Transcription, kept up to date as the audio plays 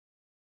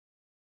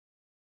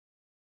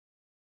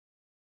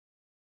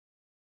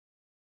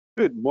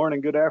Good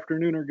morning, good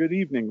afternoon, or good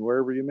evening,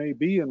 wherever you may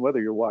be, and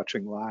whether you're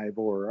watching live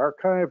or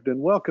archived.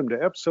 And welcome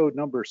to episode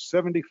number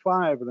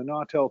 75 of the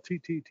Nautel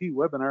TTT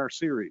webinar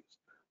series.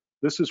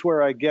 This is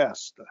where I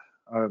guessed.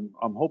 I'm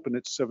hoping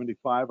it's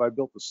 75. I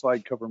built the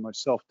slide cover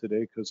myself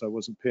today because I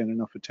wasn't paying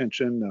enough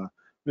attention.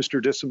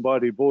 Mr.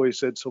 Disembodied Boy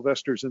said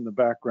Sylvester's in the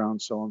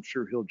background, so I'm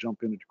sure he'll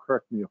jump in to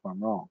correct me if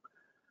I'm wrong.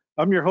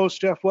 I'm your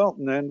host, Jeff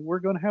Welton, and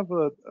we're going to have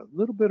a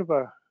little bit of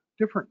a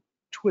different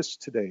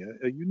twist today,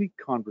 a unique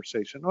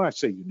conversation. Oh, I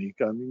say unique.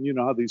 I mean, you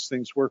know how these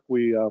things work.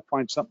 We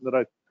find something that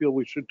I feel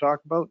we should talk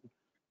about.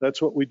 That's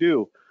what we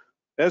do.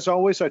 As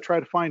always, I try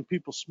to find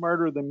people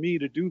smarter than me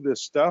to do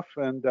this stuff.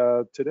 And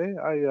today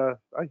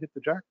I hit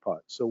the jackpot.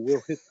 So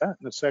we'll hit that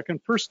in a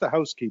second. First, the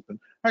housekeeping.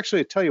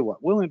 Actually, I tell you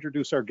what, we'll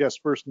introduce our guests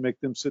first and make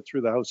them sit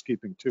through the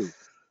housekeeping too.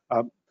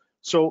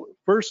 So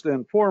first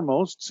and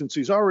foremost, since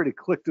he's already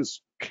clicked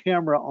his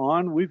camera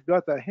on, we've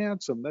got the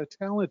handsome, the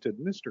talented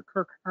Mr.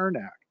 Kirk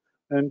Harnack.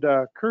 And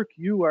Kirk,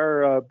 you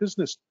are a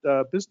business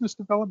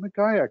development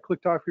guy. I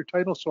clicked off your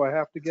title, so I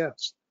have to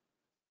guess.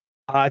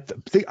 I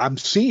think I'm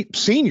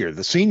senior.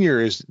 The senior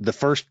is the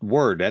first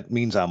word. That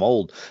means I'm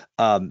old.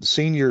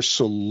 Senior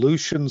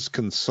solutions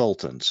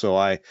consultant. So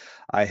I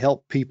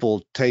help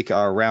people take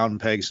our round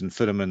pegs and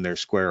fit them in their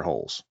square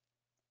holes.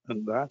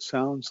 And that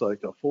sounds like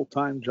a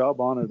full-time job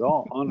on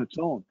its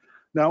own.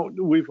 Now,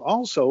 we've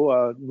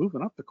also,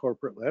 moving up the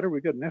corporate ladder,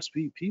 we got an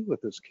SVP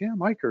with us, Cam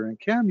Eicher. And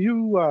Cam,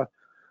 you,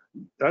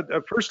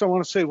 at first I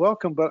want to say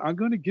welcome, but I'm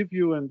going to give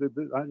you, and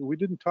we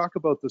didn't talk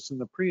about this in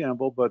the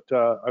preamble, but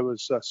I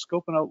was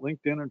scoping out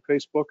LinkedIn and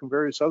Facebook and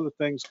various other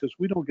things because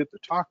we don't get to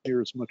talk near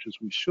as much as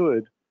we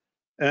should.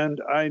 And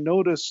I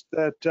noticed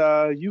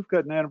that you've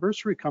got an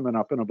anniversary coming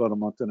up in about a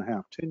month and a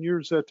half, 10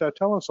 years at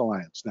Telos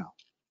Alliance now.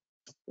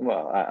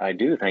 Well, I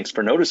do. Thanks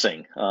for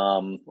noticing.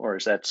 Or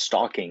is that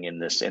stalking in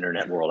this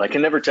internet world? I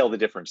can never tell the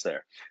difference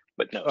there.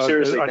 But no,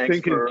 seriously, I thanks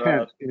think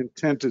for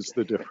intent is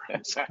the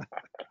difference.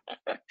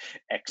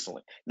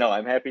 Excellent. No,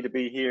 I'm happy to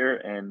be here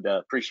and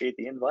appreciate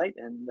the invite,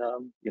 and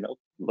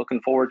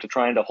looking forward to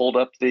trying to hold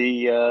up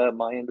the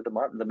my end of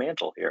the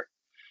mantle here.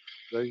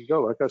 There you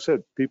go. Like I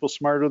said, people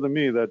smarter than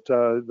me that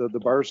the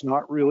bar's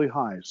not really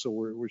high, so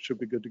we should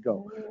be good to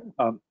go.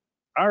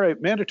 All right,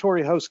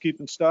 mandatory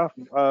housekeeping stuff.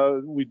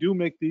 We do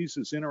make these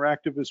as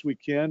interactive as we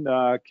can.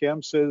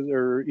 Cam says,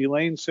 or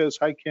Elaine says,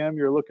 hi Cam,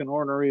 you're looking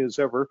ornery as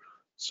ever.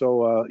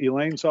 So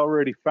Elaine's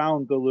already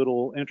found the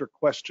little enter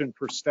question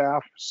for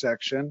staff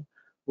section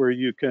where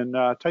you can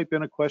type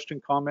in a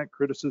question, comment,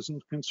 criticism,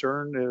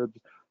 concern,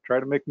 try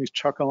to make me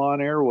chuckle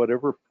on air,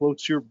 whatever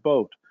floats your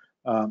boat.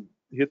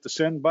 Hit the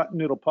send button,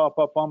 it'll pop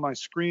up on my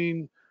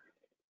screen.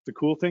 The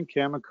cool thing,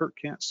 Cam and Kirk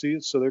can't see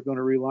it, so they're going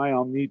to rely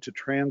on me to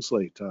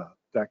translate.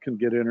 That can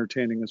get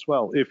entertaining as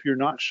well. If you're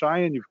not shy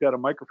and you've got a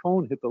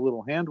microphone, hit the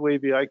little hand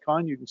wavy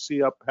icon you can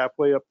see up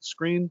halfway up the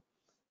screen,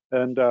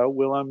 and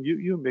we'll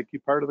unmute you and make you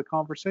part of the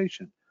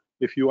conversation.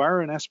 If you are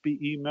an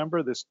SBE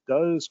member, this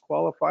does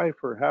qualify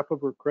for half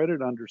of her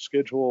credit under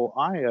Schedule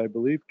I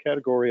believe,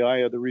 Category I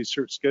of the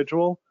research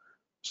schedule.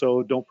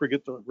 So don't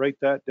forget to write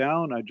that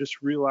down. I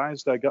just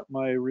realized I got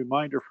my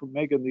reminder from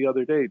Megan the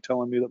other day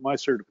telling me that my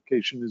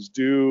certification is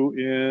due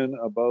in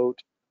about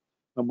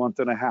a month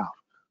and a half.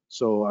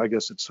 So I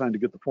guess it's time to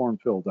get the form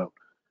filled out.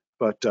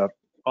 But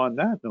on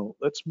that note,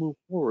 let's move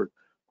forward.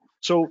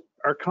 So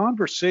our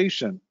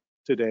conversation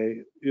today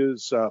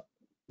is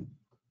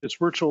it's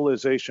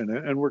virtualization,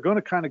 and we're going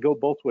to kind of go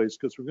both ways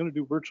because we're going to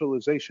do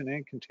virtualization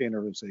and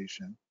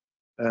containerization.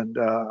 And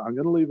I'm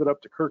going to leave it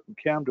up to Kirk and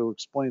Cam to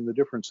explain the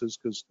differences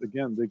because,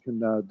 again, they can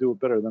do it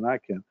better than I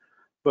can.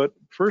 But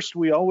first,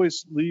 we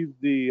always leave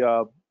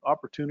the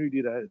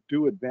opportunity to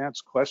do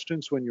advanced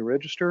questions when you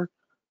register.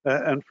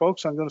 And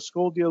folks, I'm going to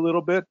scold you a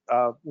little bit.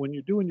 When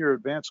you're doing your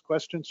advanced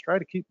questions, try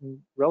to keep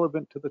them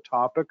relevant to the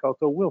topic,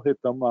 although we'll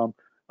hit them.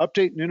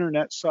 Updating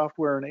internet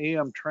software and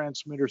AM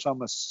transmitters,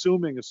 I'm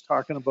assuming is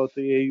talking about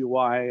the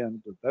AUI,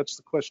 and that's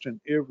the question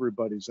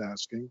everybody's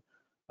asking.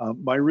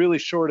 My really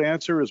short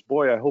answer is,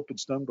 boy, I hope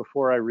it's done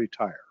before I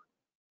retire.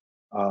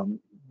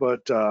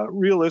 But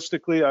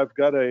realistically, I've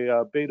got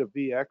a Beta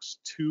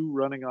VX2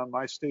 running on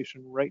my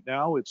station right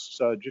now. It's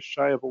just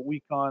shy of a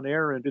week on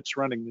air, and it's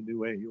running the new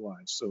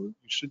AUI. So you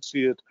should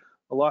see it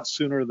a lot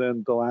sooner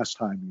than the last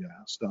time you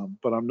asked,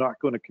 but I'm not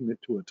going to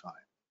commit to a time.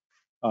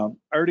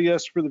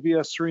 RDS for the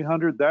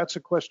VS300, that's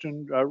a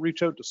question.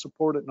 Reach out to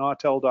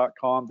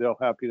support@nautel.com. They'll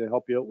happy to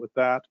help you out with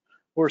that.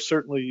 Or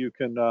certainly you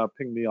can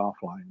ping me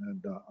offline,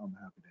 and I'm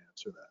happy to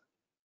answer that.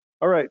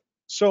 All right.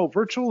 So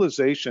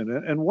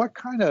virtualization, and what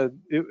kind of,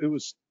 it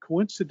was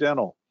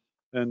coincidental,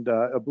 and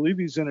I believe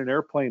he's in an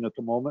airplane at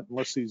the moment,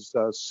 unless he's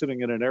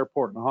sitting in an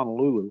airport in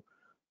Honolulu.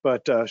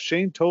 But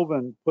Shane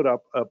Tobin put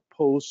up a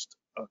post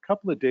a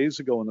couple of days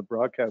ago in the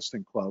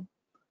Broadcasting Club,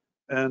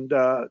 and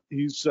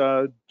he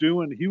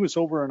was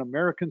over in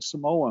American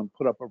Samoa and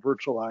put up a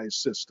virtualized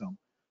system.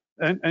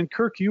 And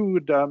Kirk, you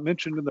had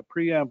mentioned in the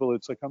preamble,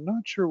 it's like, I'm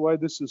not sure why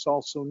this is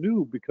all so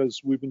new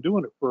because we've been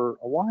doing it for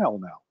a while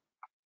now.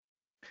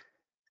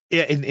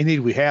 Yeah,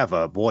 indeed we have.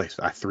 Boy,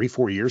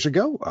 3-4 years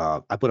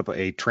ago, I put up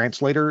a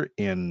translator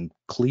in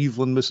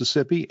Cleveland,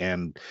 Mississippi,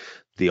 and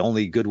the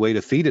only good way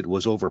to feed it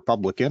was over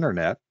public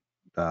internet.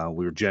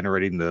 We were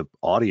generating the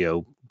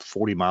audio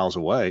 40 miles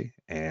away,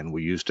 and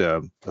we used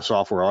a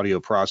software audio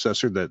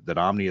processor that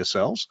Omnia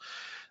sells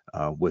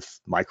with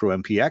micro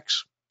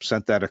MPX.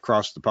 Sent that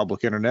across the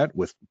public internet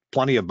with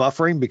plenty of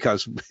buffering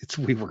because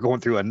we were going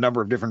through a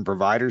number of different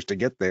providers to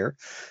get there,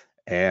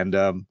 and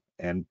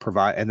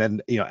provide. And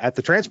then at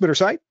the transmitter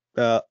site,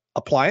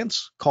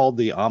 appliance called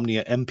the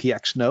Omnia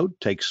MPX node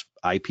takes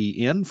IP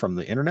in from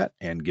the internet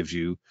and gives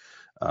you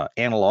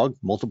analog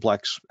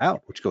multiplex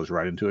out, which goes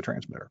right into a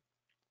transmitter.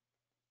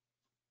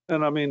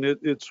 And I mean,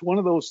 it's one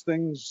of those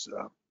things,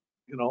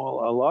 a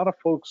lot of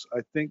folks,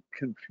 I think,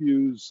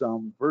 confuse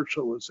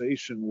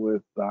virtualization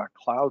with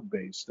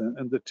cloud-based,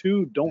 and the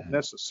two don't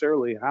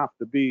necessarily have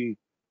to be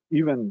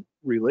even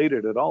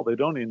related at all. They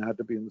don't even have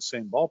to be in the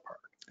same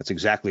ballpark. That's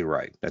exactly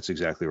right. That's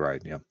exactly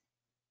right. Yeah.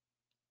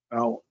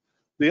 Now,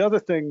 the other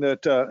thing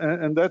that,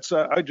 and that's,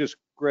 I just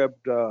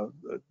grabbed a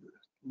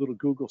little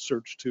Google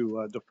search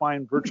to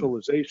define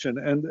virtualization,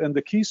 and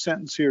the key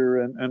sentence here,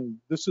 and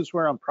this is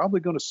where I'm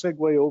probably going to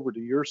segue over to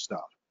your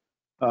stuff.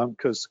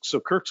 So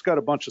Kirk's got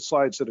a bunch of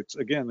slides that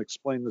again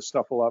explain this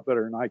stuff a lot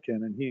better than I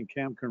can, and he and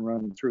Cam can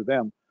run through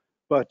them.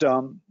 But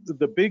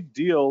the big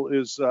deal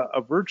is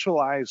a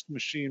virtualized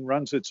machine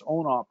runs its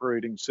own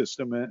operating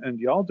system,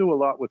 and y'all do a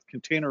lot with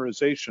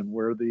containerization,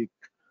 where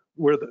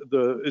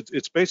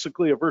it's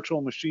basically a virtual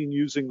machine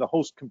using the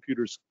host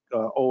computer's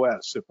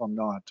OS. If I'm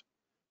not,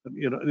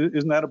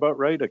 isn't that about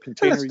right? A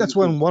container. That's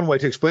one way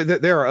to explain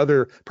that. There are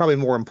other probably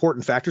more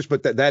important factors,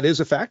 but that is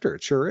a factor.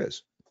 It sure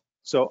is.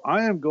 So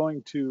I am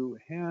going to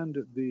hand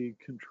the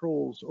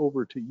controls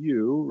over to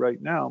you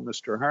right now,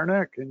 Mr.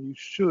 Harnack, and you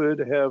should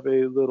have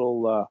a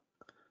little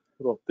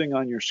thing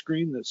on your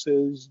screen that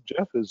says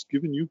Jeff has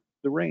given you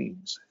the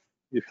reins.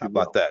 How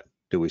about that?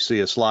 Do we see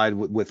a slide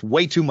with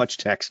way too much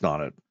text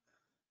on it?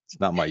 It's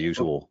not my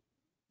usual.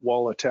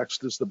 Wall of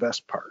text is the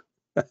best part.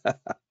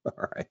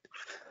 All right.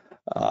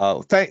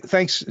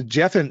 Thanks,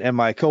 Jeff, and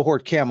my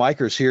cohort Cam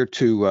Eicher's here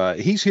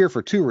he's here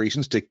for two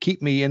reasons: to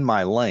keep me in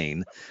my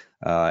lane,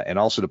 and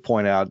also to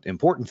point out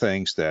important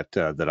things that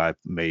I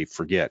may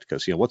forget.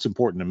 Because what's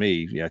important to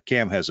me,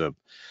 Cam has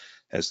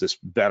this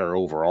better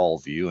overall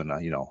view, and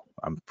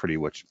I'm pretty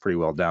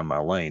well down my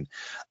lane.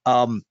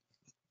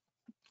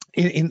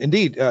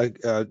 Indeed,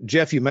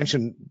 Jeff, you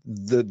mentioned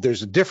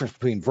there's a difference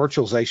between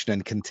virtualization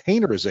and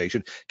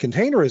containerization.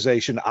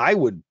 Containerization, I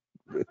would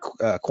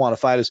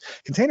quantify it as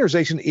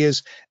containerization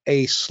is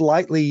a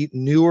slightly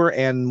newer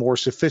and more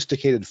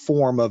sophisticated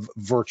form of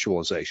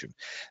virtualization.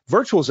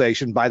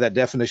 Virtualization, by that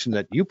definition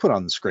that you put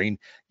on the screen,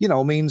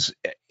 means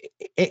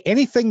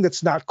anything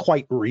that's not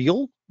quite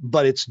real,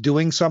 but it's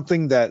doing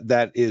something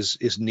that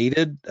is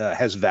needed,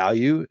 has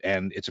value,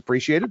 and it's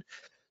appreciated.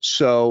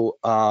 So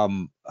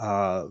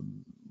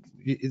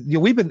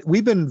we've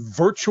been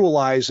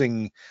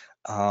virtualizing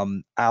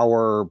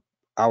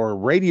our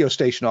radio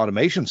station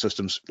automation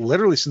systems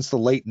literally since the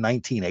late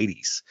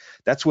 1980s.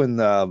 That's when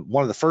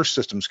one of the first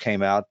systems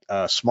came out.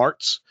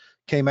 Smarts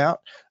came out,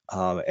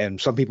 and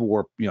some people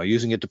were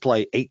using it to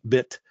play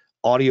 8-bit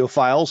audio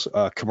files,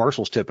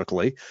 commercials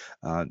typically.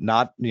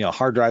 Not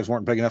hard drives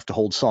weren't big enough to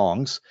hold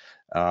songs.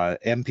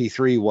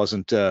 MP3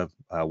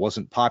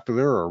 wasn't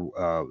popular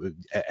or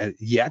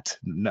yet,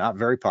 not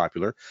very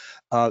popular.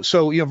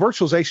 So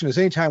virtualization is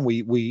anytime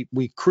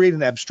we create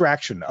an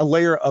abstraction, a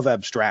layer of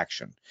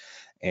abstraction.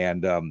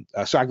 And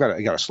so I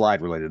got a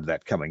slide related to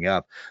that coming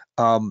up.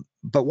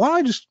 But why don't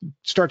I just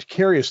start to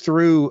carry us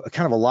through a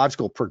kind of a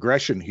logical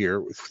progression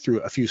here through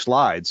a few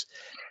slides.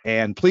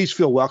 And please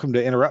feel welcome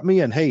to interrupt me.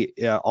 And hey,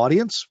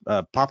 audience,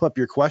 pop up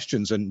your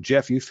questions. And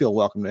Jeff, you feel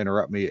welcome to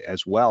interrupt me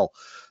as well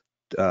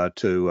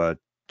to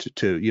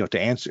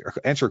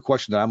answer a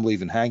question that I'm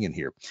leaving hanging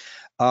here.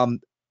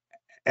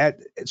 At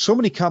so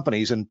many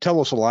companies, and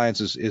Telos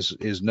Alliance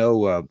is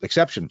no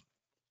exception,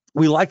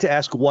 we like to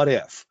ask what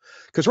if,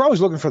 because we're always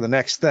looking for the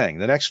next thing,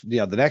 the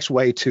next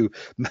way to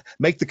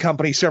make the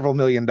company several $1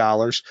 million,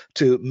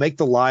 to make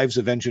the lives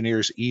of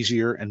engineers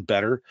easier and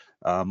better,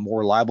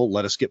 more reliable,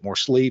 let us get more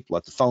sleep,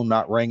 let the phone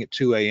not ring at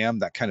 2 a.m.,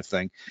 that kind of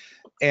thing.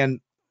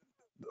 And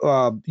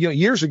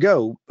years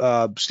ago,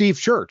 Steve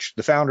Church,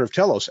 the founder of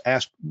Telos,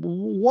 asked,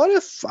 what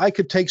if I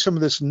could take some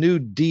of this new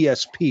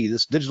DSP,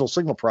 this digital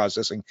signal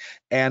processing,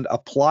 and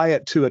apply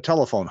it to a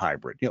telephone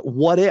hybrid?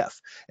 What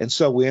if? And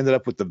so we ended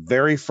up with the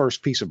very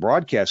first piece of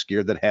broadcast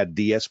gear that had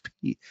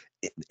DSP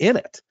in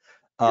it.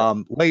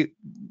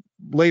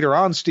 Later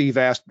on, Steve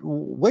asked,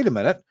 wait a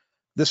minute,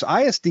 this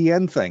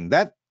ISDN thing,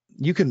 that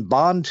you can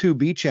bond two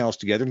B channels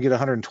together and get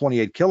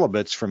 128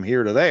 kilobits from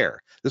here to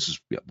there. This is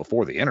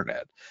before the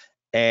internet.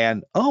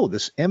 And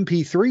this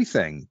MP3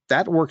 thing,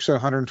 that works at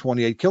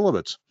 128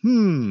 kilobits.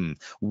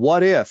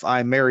 What if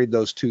I married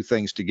those two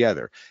things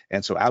together?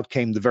 And so out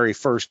came the very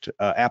first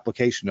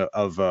application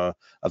of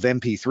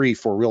MP3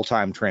 for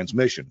real-time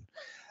transmission.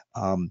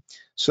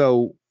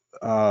 So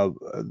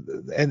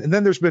and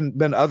then there's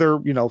been other,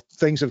 you know,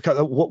 things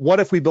that what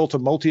if we built a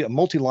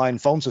multi-line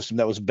phone system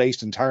that was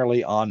based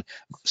entirely on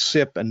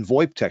SIP and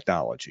VoIP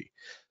technology?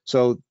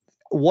 So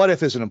what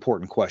if is an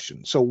important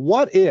question. So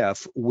what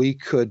if we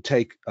could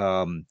take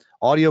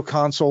audio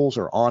consoles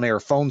or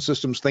on-air phone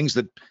systems, things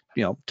that,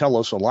 you know,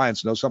 Telos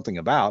Alliance knows something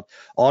about,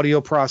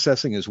 audio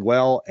processing as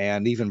well,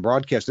 and even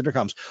broadcast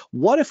intercoms.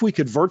 What if we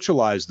could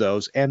virtualize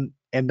those and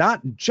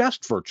not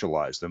just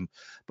virtualize them,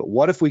 but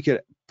what if we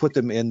could put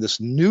them in this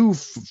new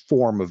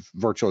form of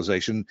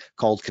virtualization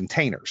called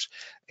containers?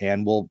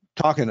 And we'll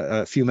talk in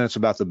a few minutes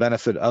about the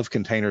benefit of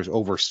containers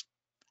over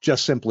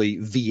just simply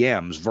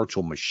VMs,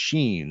 virtual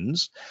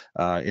machines,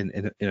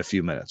 in a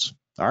few minutes.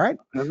 All right.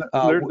 And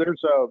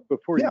there's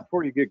before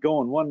you get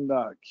going, one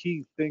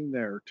key thing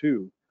there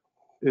too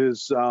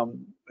is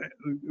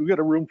we've got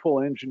a room full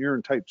of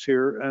engineering types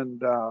here, and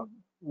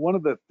one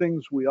of the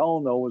things we all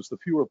know is the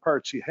fewer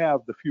parts you have,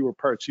 the fewer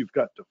parts you've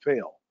got to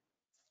fail.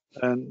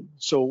 And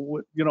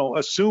so, you know,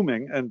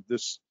 assuming, and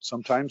this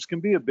sometimes can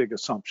be a big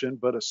assumption,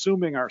 but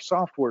assuming our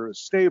software is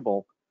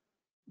stable,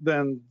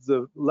 then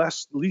the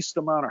least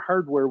amount of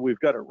hardware we've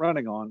got it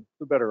running on,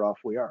 the better off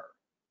we are.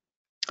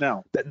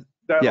 Now,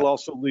 that'll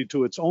also lead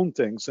to its own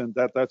things, and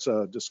that's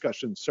a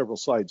discussion several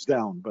slides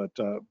down. But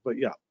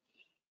yeah.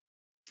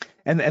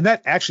 And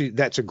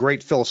that's a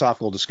great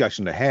philosophical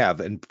discussion to have,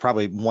 and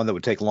probably one that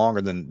would take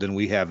longer than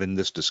we have in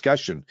this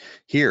discussion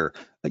here.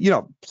 You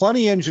know,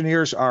 plenty of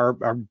engineers are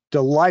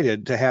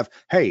delighted to have,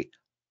 hey,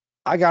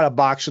 I got a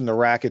box in the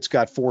rack. It's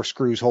got 4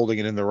 screws holding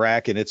it in the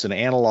rack, and it's an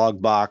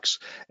analog box,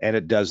 and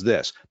it does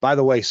this. By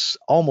the way,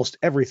 almost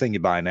everything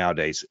you buy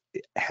nowadays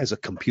has a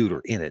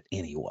computer in it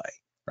anyway.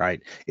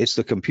 Right? It's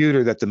the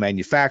computer that the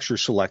manufacturer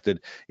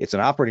selected. It's an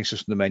operating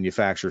system the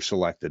manufacturer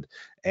selected,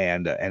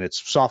 and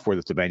it's software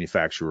that the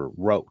manufacturer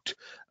wrote,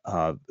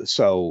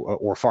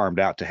 or farmed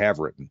out to have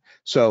written.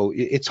 So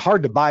it's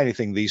hard to buy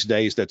anything these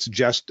days that's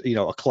just, you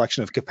know, a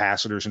collection of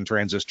capacitors and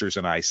transistors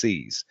and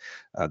ICs.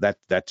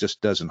 That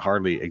just doesn't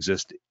hardly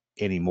exist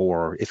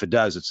anymore. If it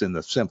does, it's in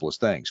the simplest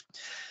things.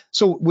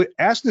 So we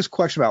asked this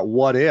question about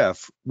what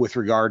if, with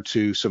regard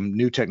to some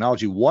new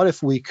technology, what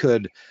if we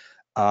could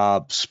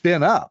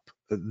spin up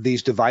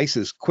these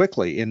devices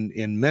quickly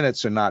in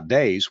minutes and not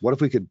days? What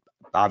if we could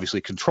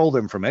obviously control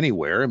them from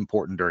anywhere,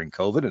 important during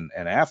COVID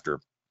and after?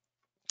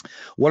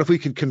 What if we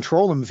could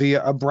control them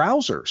via a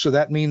browser? So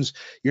that means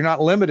you're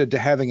not limited to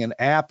having an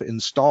app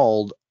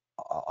installed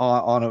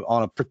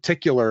on a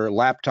particular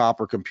laptop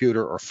or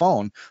computer or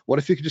phone. What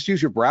if you could just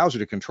use your browser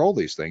to control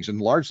these things?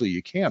 And largely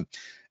you can.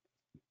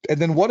 And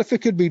then what if it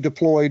could be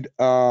deployed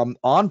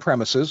on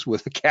premises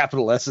with a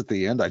capital S at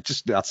the end?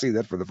 I'll see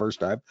that for the first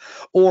time,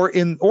 or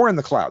in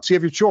the cloud. So you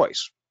have your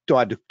choice. Do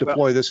I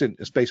deploy this in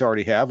a space I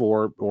already have,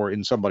 or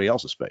in somebody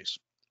else's space?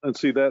 And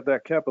see,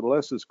 that capital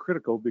S is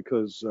critical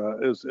because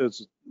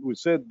as we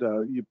said,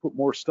 you put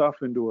more stuff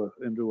into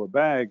a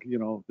bag, you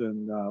know,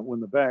 then when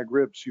the bag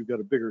rips, you've got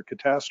a bigger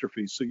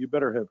catastrophe. So you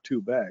better have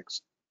 2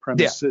 bags,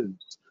 premises. Yeah.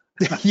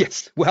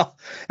 Yes, well,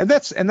 and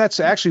that's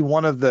actually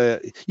one of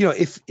the, you know,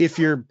 if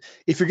you're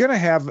going to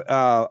have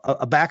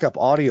a backup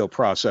audio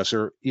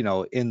processor, you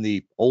know, in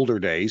the older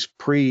days,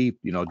 you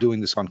know, doing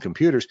this on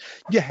computers,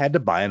 you had to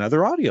buy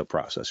another audio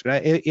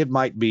processor. It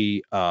might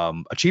be a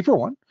cheaper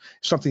one,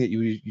 something that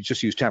you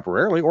just use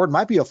temporarily, or it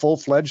might be a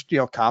full-fledged, you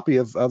know, copy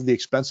of the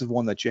expensive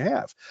one that you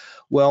have.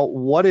 Well,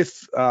 what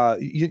if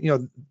you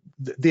know,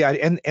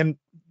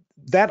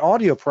 that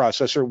audio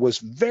processor was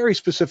very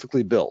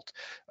specifically built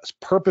as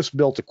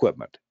purpose-built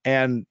equipment.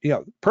 And, you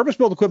know,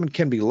 purpose-built equipment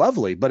can be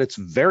lovely, but it's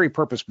very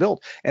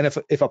purpose-built. And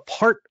if a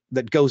part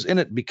that goes in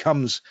it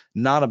becomes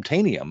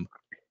non-obtainium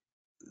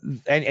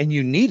and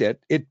you need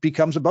it, it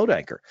becomes a boat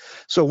anchor.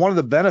 So one of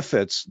the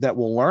benefits that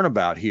we'll learn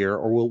about here,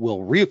 or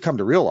we'll come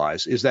to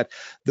realize, is that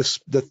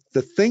the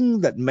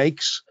thing that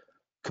makes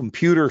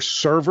computer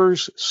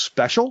servers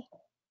special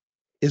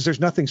is there's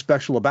nothing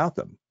special about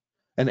them.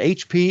 An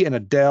HP and a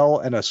Dell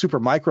and a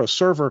Supermicro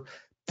server,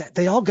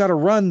 they all got to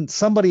run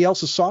somebody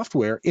else's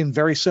software in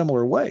very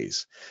similar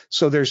ways.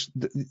 So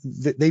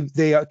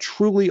they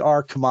truly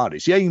are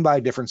commodities. Yeah, you can buy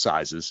different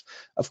sizes,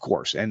 of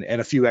course, and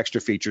a few extra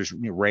features,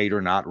 you know, RAID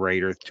or not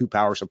RAID, or 2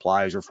 power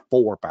supplies or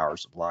 4 power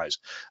supplies,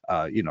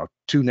 you know,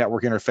 2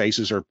 network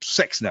interfaces or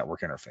 6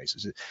 network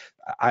interfaces.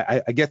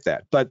 I get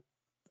that, but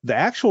the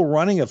actual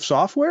running of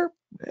software,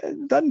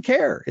 it doesn't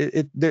care.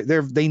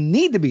 They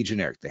need to be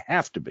generic. They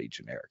have to be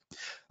generic.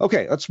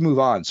 Okay, let's move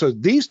on. So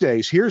these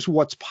days, here's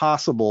what's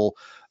possible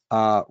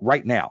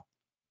right now.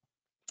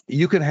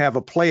 You can have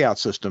a playout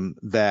system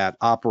that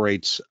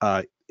operates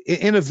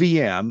in a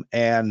VM,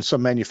 and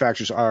some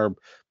manufacturers are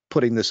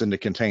putting this into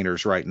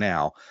containers right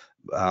now.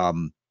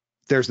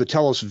 There's the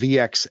Telos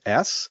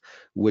VXS,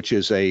 which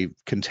is a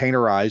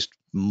containerized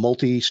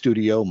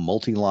multi-studio,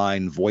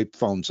 multi-line VoIP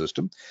phone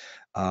system.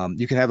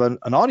 You can have an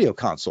audio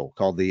console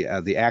called the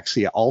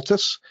Axia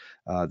Altus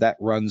that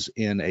runs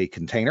in a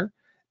container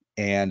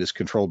and is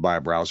controlled by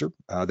a browser.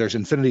 There's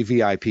Infinity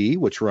VIP,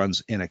 which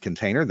runs in a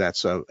container.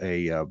 That's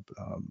an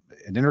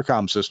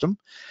intercom system,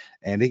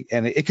 and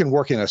it can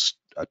work in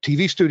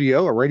TV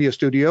studio, a radio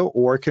studio,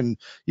 or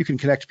you can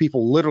connect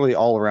people literally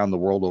all around the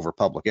world over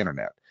public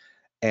internet.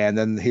 And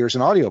then here's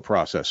an audio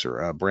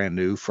processor, brand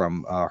new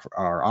from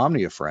our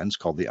Omnia friends,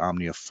 called the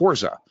Omnia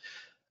Forza.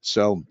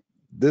 So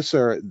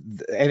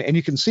and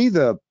you can see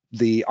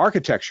the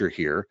architecture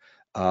here.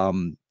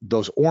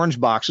 Those orange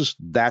boxes,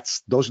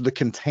 those are the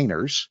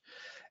containers,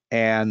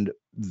 and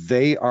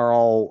they are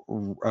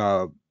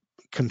all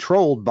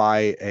controlled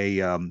by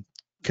a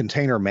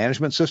container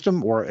management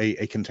system, or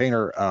a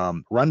container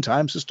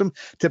runtime system.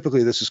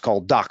 Typically, this is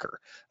called Docker.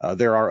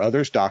 There are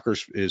others. Docker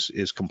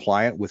is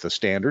compliant with a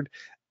standard,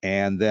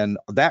 and then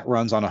that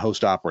runs on a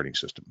host operating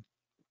system.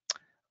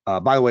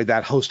 By the way,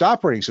 that host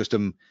operating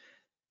system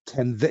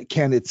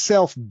can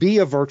itself be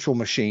a virtual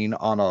machine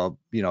on a,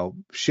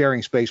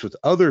 sharing space with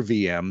other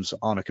VMs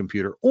on a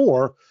computer,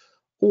 or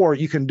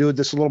you can do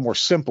this a little more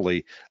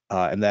simply,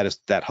 and that is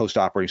that host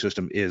operating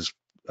system is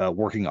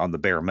working on the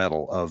bare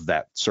metal of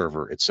that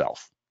server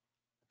itself.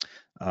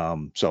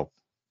 So,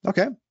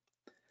 okay.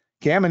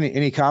 Cam,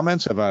 any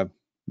comments? Have I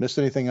missed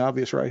anything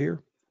obvious right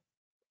here?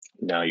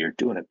 No, you're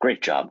doing a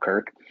great job,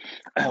 Kirk.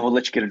 We'll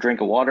let you get a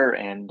drink of water.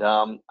 And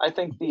I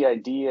think the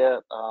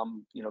idea,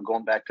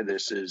 going back to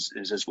this is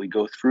as we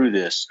go through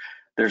this,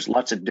 there's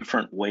lots of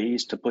different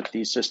ways to put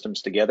these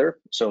systems together.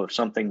 So if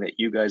something that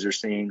you guys are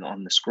seeing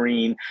on the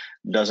screen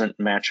doesn't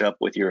match up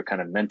with your kind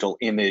of mental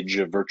image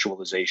of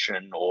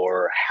virtualization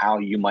or how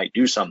you might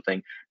do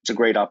something, it's a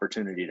great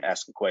opportunity to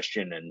ask a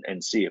question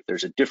and see if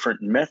there's a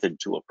different method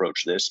to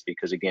approach this.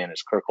 Because again,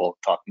 as Kirk will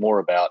talk more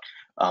about,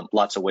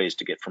 lots of ways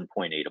to get from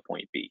point A to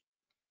point B.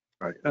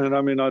 Right, and I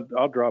mean,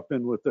 I'll drop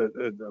in with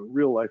a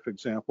real life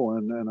example,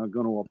 and I'm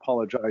going to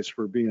apologize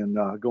for being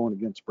going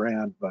against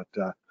brand, but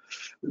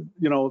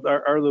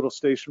our little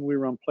station, we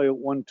run Playout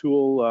One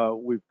tool.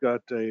 We've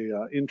got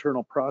a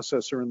internal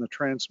processor in the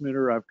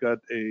transmitter. I've got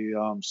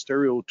a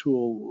stereo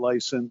tool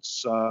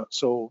license.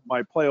 So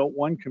my Playout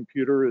One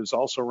computer is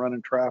also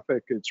running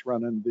traffic. It's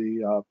running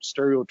the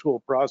stereo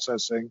tool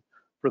processing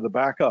for the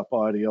backup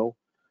audio,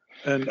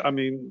 and I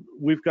mean,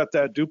 we've got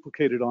that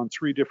duplicated on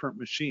 3 different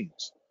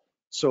machines.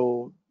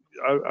 So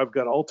I've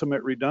got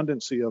ultimate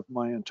redundancy of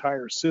my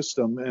entire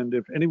system, and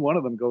if any one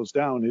of them goes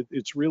down,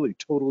 it's really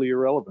totally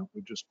irrelevant.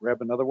 We just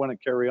grab another one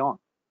and carry on.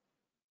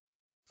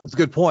 That's a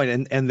good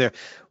point. And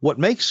what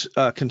makes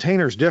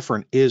containers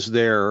different is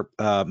their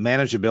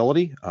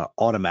manageability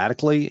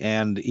automatically,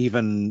 and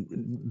even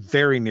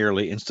very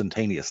nearly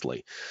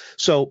instantaneously.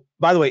 So,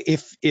 by the way,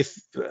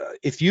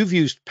 if you've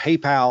used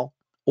PayPal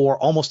or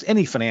almost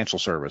any financial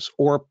service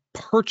or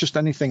purchased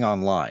anything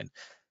online,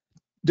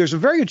 there's a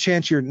very good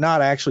chance you're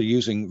not actually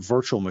using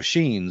virtual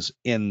machines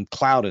in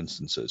cloud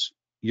instances.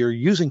 You're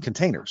using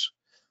containers.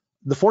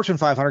 The Fortune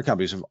 500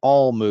 companies have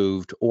all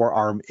moved or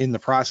are in the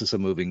process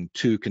of moving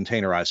to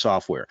containerized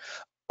software.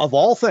 Of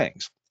all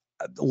things,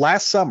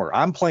 last summer,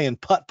 I'm playing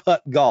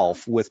putt-putt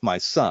golf with my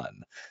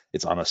son.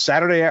 It's on a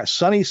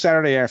sunny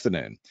Saturday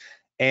afternoon.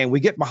 And we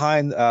get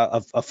behind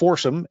a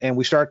foursome, and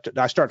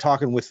I start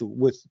talking with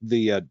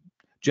the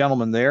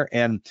gentleman there,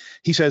 and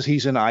he says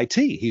he's in IT.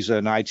 He's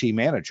an IT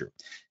manager.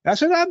 And I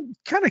said, I'm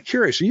kind of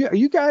curious. Are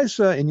you guys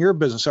in your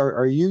business,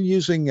 are you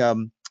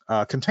using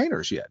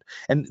containers yet?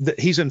 And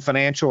he's in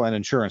financial and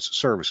insurance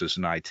services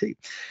in IT.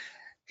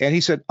 And he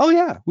said, oh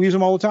yeah, we use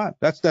them all the time.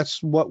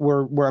 That's what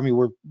we're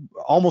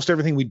almost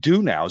everything we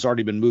do now has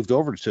already been moved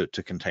over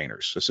to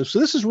containers. So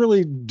this is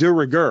really de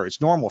rigueur.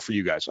 It's normal for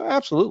you guys.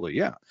 Absolutely,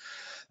 yeah.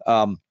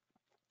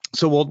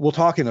 So we'll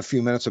talk in a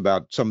few minutes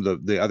about some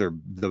of the other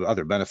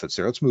benefits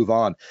there. Let's move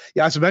on.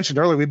 Yeah, as I mentioned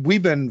earlier,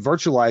 we've been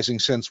virtualizing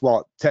since,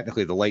 well,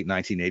 technically the late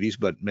 1980s,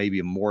 but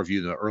maybe more of you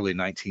in the early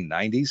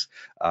 1990s.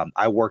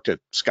 I worked at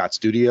Scott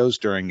Studios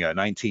during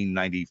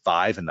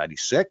 1995 and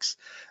 96,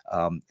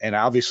 and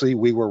obviously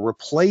we were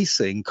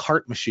replacing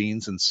cart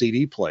machines and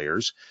CD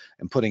players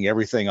and putting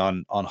everything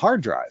on hard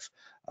drive.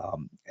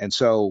 And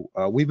so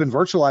we've been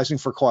virtualizing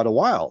for quite a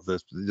while.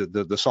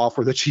 The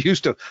software that you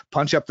use to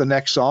punch up the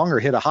next song or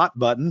hit a hot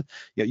button,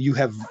 you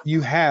have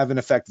in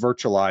effect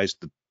virtualized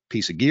the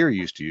piece of gear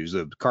you used to use,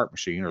 the cart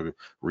machine or the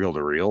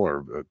reel-to-reel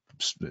or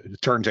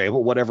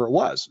turntable, whatever it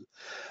was.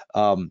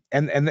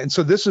 And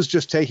so this is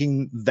just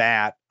taking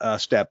that a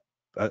step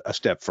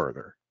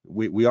further.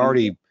 We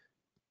already.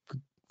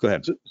 Go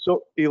ahead.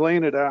 So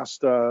Elaine had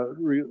asked,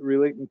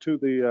 relating to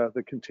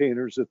the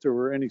containers, if there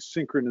were any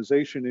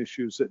synchronization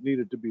issues that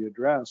needed to be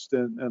addressed.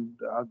 And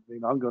I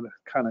mean, I'm going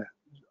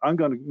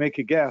to make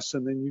a guess,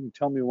 and then you can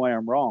tell me why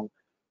I'm wrong.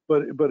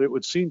 But it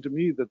would seem to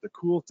me that the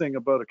cool thing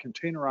about a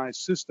containerized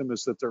system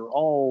is that they're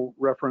all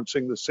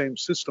referencing the same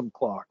system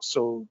clock.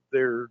 So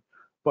they're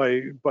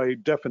by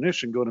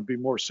definition going to be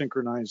more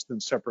synchronized than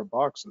separate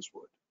boxes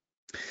would.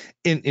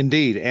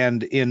 Indeed,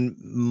 and in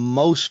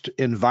most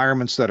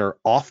environments that are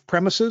off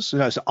premises,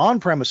 so on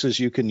premises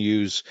you can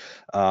use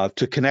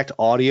to connect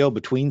audio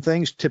between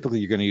things. Typically,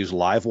 you're going to use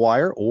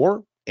LiveWire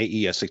or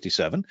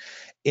AES67.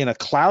 In a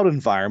cloud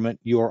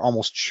environment, you are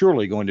almost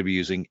surely going to be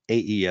using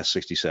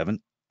AES67,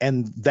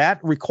 and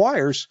that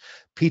requires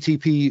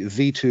PTP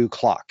v2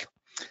 clock.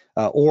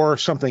 or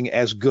something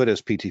as good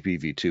as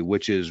PTP-v2,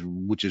 which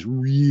is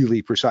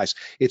really precise.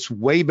 It's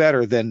way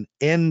better than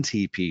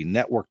NTP,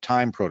 Network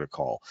Time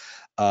Protocol.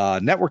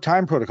 Network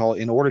Time Protocol,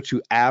 in order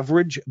to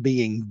average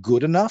being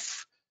good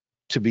enough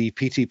to be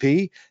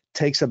PTP,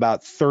 takes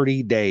about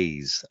 30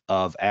 days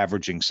of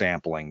averaging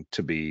sampling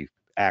to be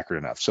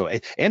accurate enough. So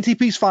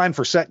NTP is fine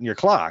for setting your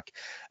clock.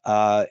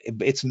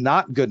 It's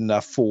not good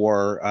enough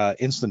for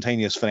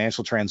instantaneous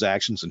financial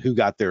transactions and who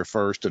got there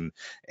first,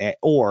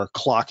 or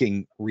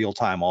clocking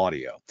real-time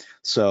audio.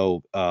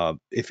 So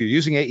if you're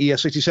using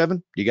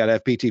AES-67, you got to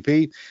have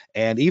PTP.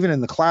 And even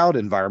in the cloud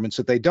environments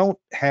that they don't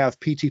have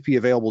PTP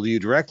available to you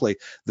directly,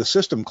 the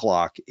system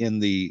clock in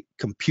the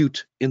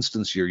compute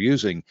instance you're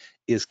using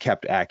is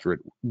kept accurate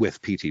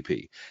with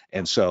PTP.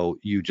 And so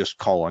you just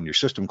call on your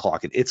system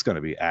clock and it's going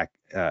to be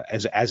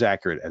as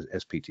accurate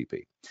as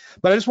PTP.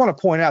 But I just want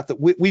to point out that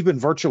we've been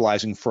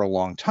virtualizing for a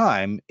long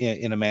time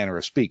in a manner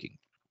of speaking.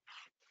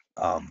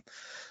 All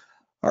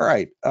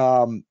right.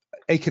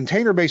 A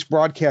container-based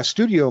broadcast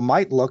studio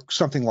might look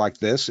something like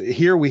this.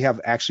 Here we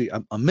have actually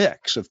a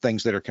mix of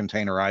things that are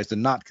containerized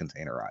and not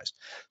containerized.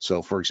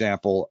 So for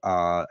example,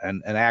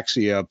 an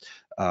Axia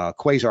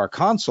Quasar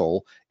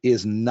console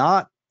is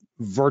not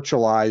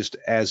virtualized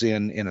as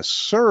in a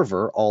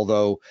server,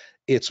 although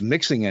its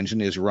mixing engine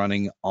is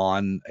running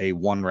on a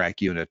one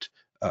rack unit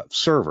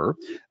server.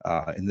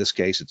 In this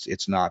case,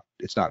 it's not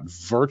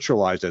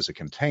virtualized as a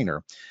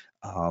container.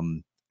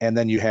 And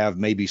then you have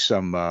maybe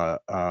some of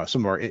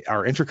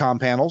our intercom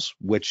panels,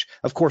 which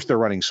of course they're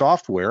running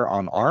software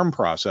on ARM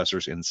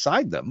processors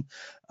inside them.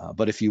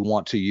 But if you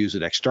want to use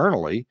it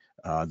externally,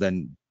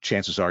 then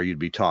chances are you'd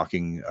be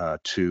talking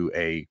to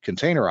a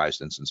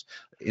containerized instance.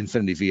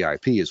 Infinity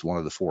VIP is one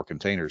of the 4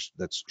 containers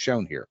that's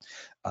shown here.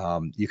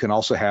 You can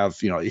also have,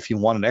 if you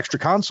want an extra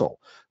console,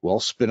 well,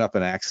 spin up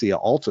an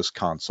Axia Altus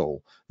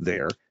console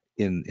there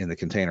in the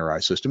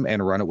containerized system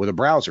and run it with a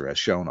browser as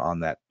shown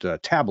on that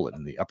tablet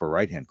in the upper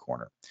right-hand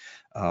corner.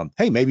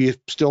 Hey, maybe you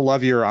still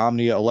love your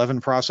Omnia 11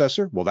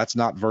 processor. Well, that's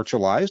not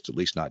virtualized, at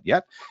least not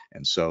yet.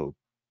 And so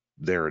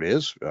there it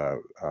is,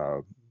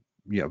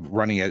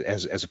 running it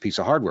as a piece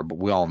of hardware, but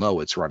we all know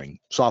it's running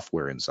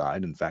software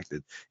inside. In fact,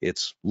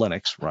 it's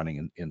Linux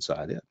running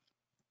inside it.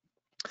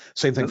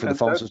 Same thing for the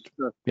phone system.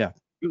 Yeah.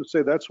 I was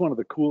going to say that's one of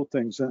the cool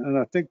things, and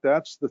I think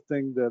that's the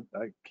thing that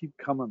I keep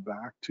coming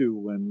back to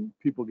when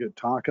people get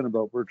talking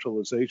about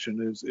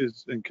virtualization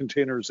is and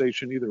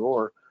containerization, either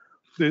or,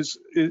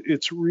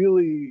 it's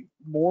really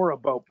more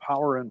about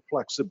power and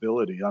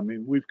flexibility. I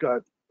mean, we've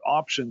got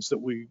options that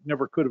we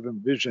never could have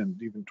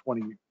envisioned even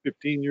 20,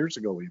 15 years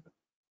ago even.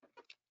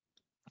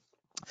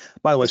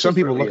 By the way, some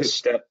people really look at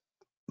step.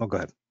 Oh, go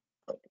ahead.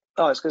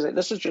 Oh, I was going to say,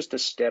 this is just a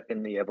step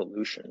in the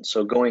evolution.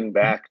 So going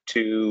back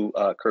to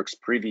Kirk's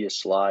previous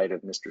slide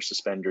of Mr.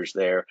 Suspenders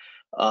there,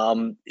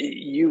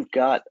 you've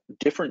got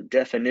different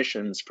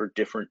definitions for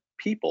different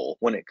people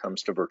when it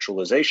comes to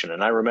virtualization.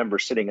 And I remember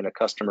sitting in a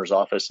customer's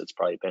office, it's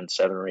probably been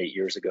 7 or 8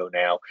 years ago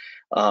now,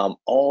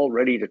 all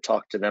ready to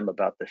talk to them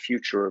about the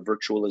future of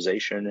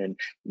virtualization and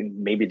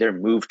maybe their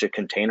move to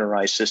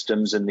containerized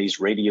systems in these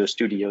radio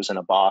studios in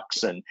a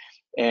box.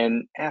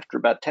 And after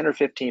about 10 or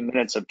 15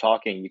 minutes of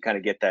talking, you kind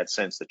of get that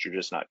sense that you're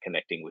just not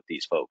connecting with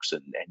these folks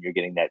and you're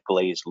getting that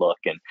glazed look.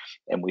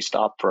 And we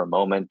stopped for a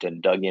moment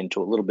and dug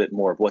into a little bit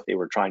more of what they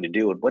were trying to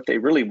do. And what they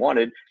really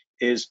wanted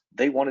is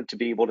they wanted to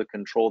be able to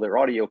control their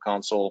audio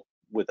console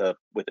with a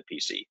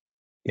PC.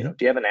 Do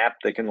you have an app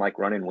that can like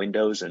run in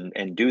Windows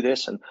and do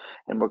this? And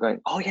we're going,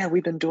 oh yeah,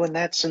 we've been doing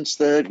that since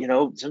the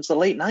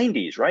late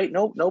 90s, right?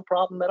 No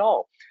problem at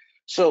all.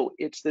 So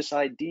it's this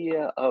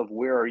idea of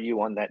where are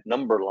you on that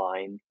number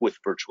line with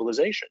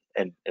virtualization?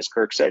 And as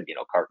Kirk said,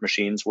 cart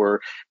machines were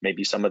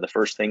maybe some of the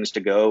first things to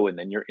go, and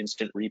then your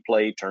instant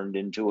replay turned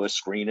into a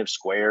screen of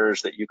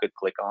squares that you could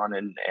click on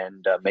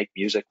and make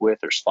music with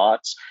or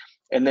spots.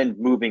 And then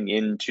moving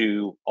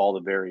into all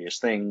the various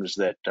things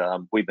that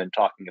we've been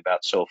talking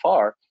about so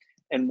far.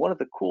 And one of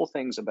the cool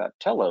things about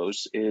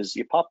Telos is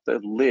you pop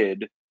the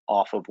lid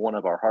off of one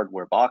of our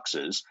hardware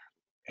boxes,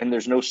 and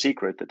there's no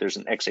secret that there's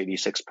an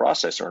x86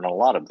 processor in a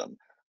lot of them.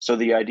 So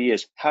the idea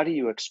is, how do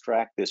you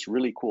extract this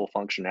really cool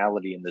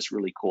functionality and this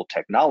really cool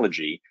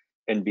technology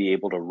and be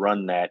able to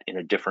run that in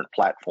a different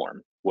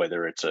platform,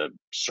 whether it's a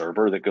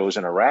server that goes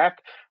in a rack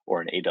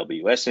or an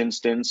AWS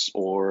instance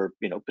or,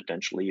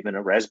 potentially even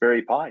a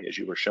Raspberry Pi, as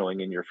you were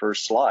showing in your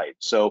first slide.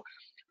 So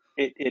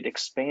it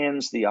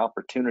expands the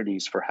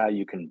opportunities for how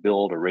you can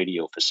build a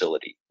radio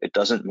facility. It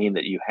doesn't mean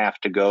that you have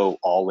to go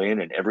all in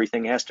and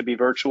everything has to be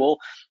virtual.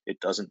 It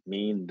doesn't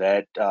mean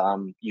that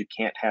you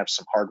can't have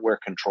some hardware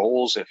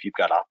controls if you've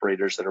got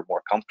operators that are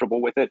more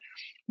comfortable with it,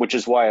 which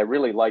is why I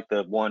really like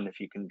the one, if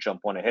you can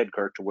jump one ahead,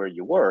 Kirk, to where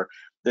you were,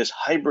 this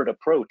hybrid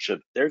approach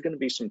of there are going to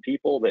be some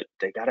people that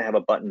they got to have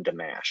a button to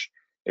mash.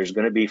 There's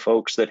going to be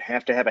folks that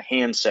have to have a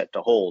handset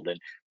to hold, and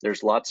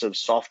there's lots of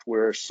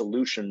software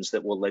solutions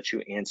that will let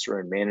you answer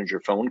and manage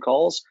your phone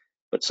calls.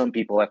 but some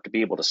people have to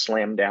be able to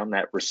slam down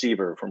that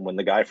receiver from when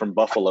the guy from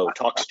Buffalo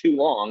talks too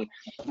long.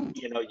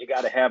 You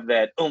got to have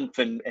that oomph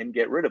and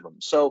get rid of them.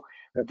 So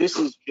this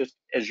is just,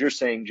 as you're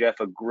saying, Jeff,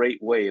 a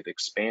great way of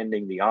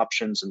expanding the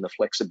options and the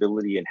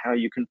flexibility and how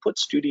you can put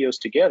studios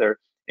together,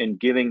 and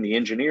giving the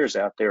engineers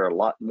out there a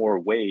lot more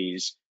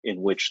ways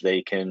in which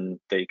they can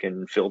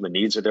fill the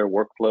needs of their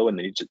workflow and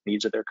the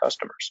needs of their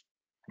customers.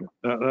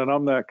 And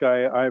I'm that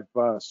guy.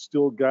 I've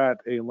still got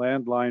a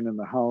landline in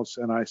the house,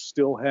 and I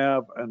still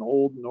have an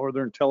old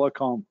Northern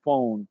Telecom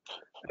phone.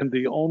 And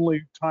the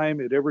only time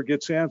it ever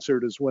gets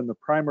answered is when the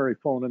primary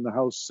phone in the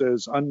house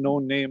says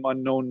unknown name,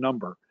 unknown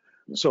number.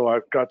 So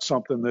I've got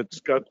something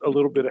that's got a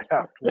little bit of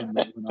heft when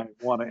I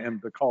want to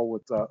end the call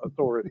with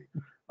authority.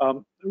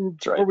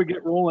 Before we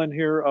get rolling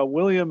here,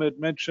 William had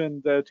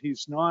mentioned that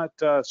he's not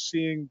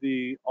seeing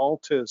the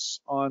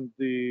Altus on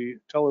the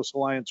Telos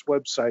Alliance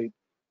website.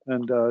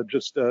 And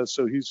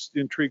so he's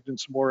intrigued in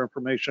some more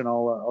information.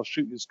 I'll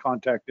shoot his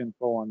contact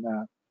info on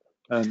that.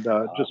 And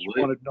just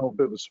wanted to know if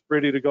it was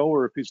ready to go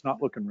or if he's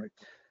not looking right.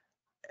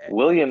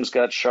 William's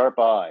got sharp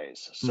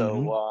eyes.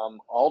 So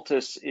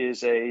Altus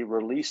is a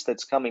release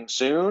that's coming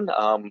soon.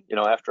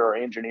 After our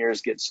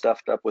engineers get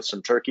stuffed up with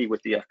some turkey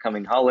with the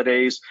upcoming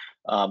holidays,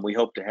 we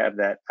hope to have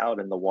that out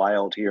in the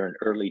wild here in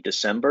early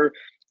December.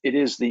 It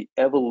is the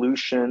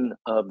evolution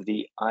of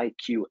the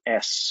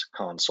IQS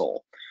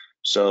console.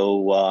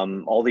 So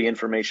all the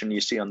information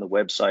you see on the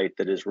website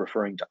that is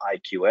referring to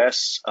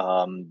IQS,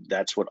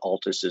 that's what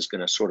Altus is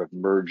going to sort of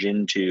merge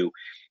into.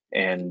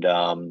 And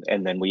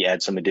then we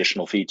add some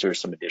additional features,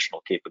 some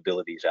additional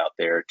capabilities out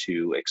there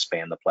to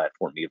expand the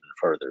platform even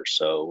further.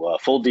 So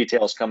full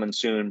details coming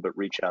soon, but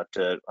reach out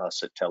to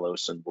us at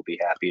Telos and we'll be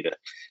happy to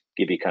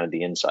give you kind of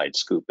the inside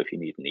scoop if you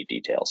need any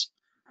details.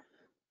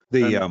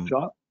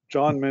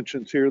 John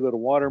mentions here that a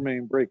water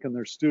main break in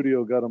their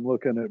studio got them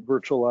looking at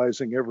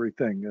virtualizing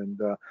everything.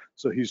 And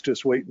so he's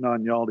just waiting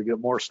on y'all to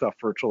get more stuff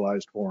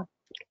virtualized for him.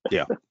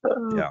 Yeah.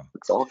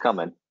 It's all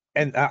coming.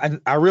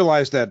 And I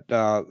realized that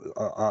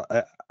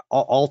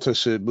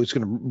Altus was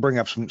going to bring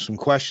up some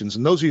questions.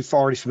 And those of you who are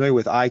already familiar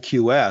with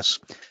IQS,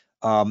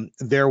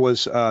 there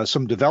was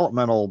some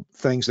developmental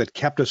things that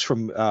kept us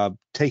from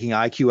taking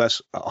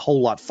IQS a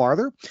whole lot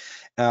further.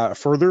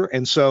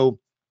 And so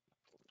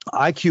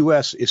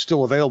IQS is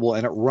still available,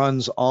 and it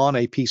runs on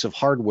a piece of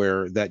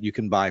hardware that you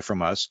can buy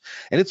from us.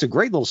 And it's a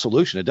great little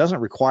solution. It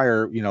doesn't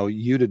require,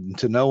 you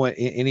to know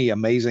any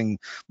amazing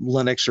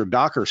Linux or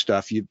Docker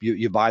stuff.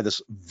 You buy this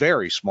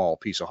very small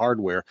piece of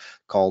hardware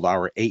called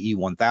our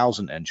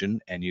AE1000 engine,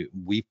 and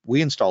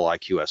we install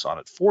IQS on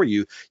it for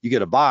you. You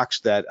get a box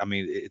that,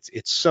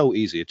 it's so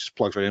easy. It just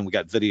plugs right in. We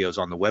got videos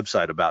on the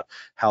website about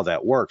how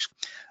that works.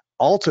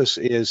 Altus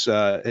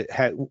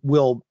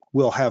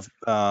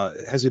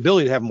has the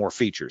ability to have more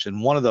features,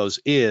 and one of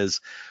those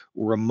is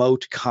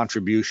remote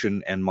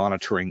contribution and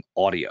monitoring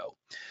audio,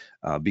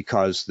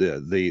 because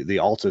the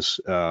Altus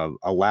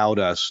allowed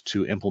us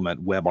to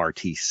implement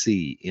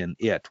WebRTC in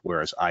it,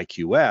 whereas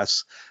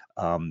IQS,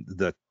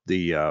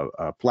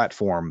 the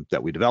platform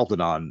that we developed it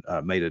on,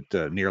 made it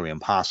nearly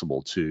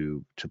impossible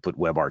to put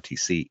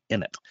WebRTC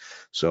in it.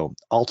 So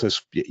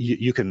Altus,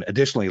 you can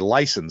additionally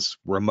license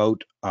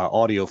remote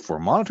audio for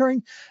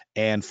monitoring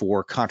and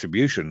for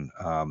contribution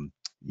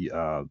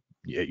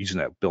using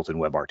that built-in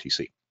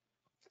WebRTC.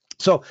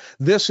 So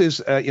this is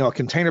a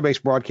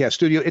container-based broadcast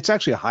studio. It's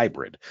actually a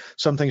hybrid.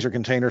 Some things are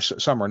containers,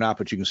 some are not,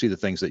 but you can see the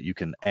things that you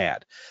can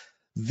add.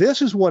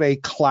 This is what a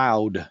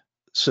cloud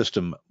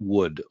system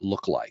would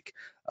look like.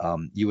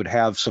 You would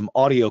have some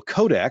audio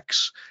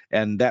codecs,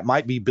 and that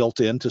might be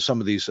built into some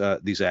of these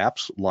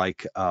apps,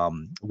 like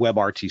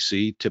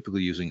WebRTC,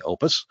 typically using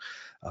Opus.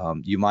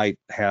 You might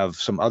have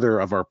some other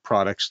of our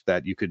products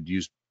that you could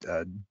use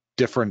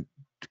different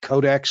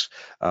codecs,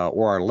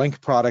 or our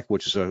Link product,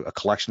 which is a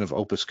collection of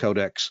Opus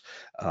codecs.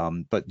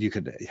 But you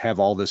could have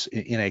all this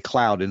in a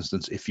cloud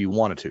instance if you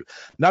wanted to.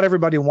 Not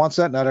everybody wants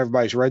that. Not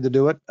everybody's ready to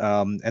do it,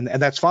 and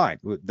that's fine.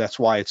 That's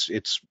why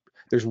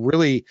there's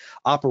really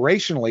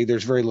operationally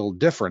there's very little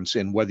difference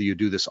in whether you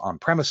do this on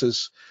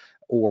premises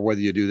or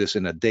whether you do this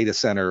in a data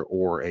center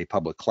or a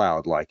public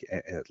cloud like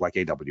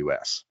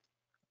AWS.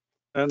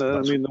 And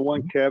the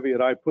one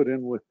caveat I put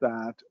in with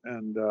that,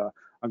 and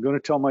I'm going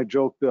to tell my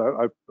joke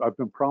that I've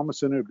been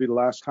promising it would be the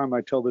last time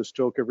I tell this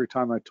joke. Every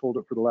time I told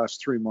it for the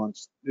last 3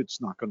 months,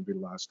 it's not going to be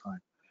the last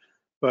time.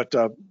 But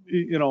I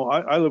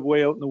live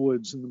way out in the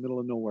woods in the middle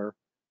of nowhere,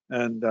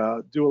 and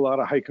do a lot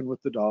of hiking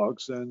with the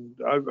dogs. And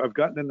I've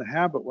gotten in the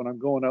habit when I'm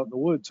going out in the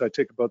woods, I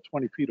take about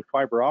 20 feet of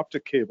fiber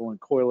optic cable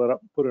and coil it up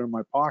and put it in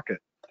my pocket.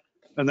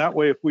 And that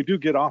way, if we do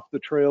get off the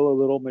trail a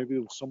little,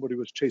 maybe somebody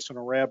was chasing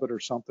a rabbit or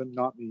something,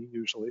 not me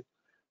usually,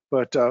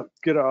 but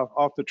get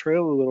off the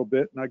trail a little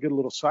bit and I get a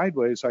little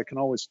sideways, I can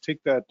always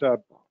take that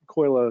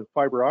coil of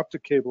fiber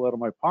optic cable out of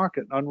my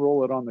pocket and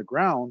unroll it on the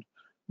ground,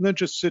 and then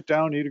just sit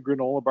down, eat a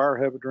granola bar,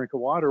 have a drink of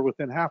water.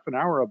 Within half an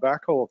hour, a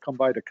backhoe will come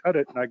by to cut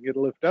it and I can get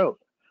a lift out.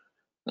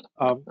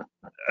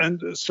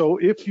 And so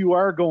if you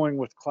are going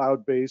with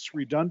cloud-based,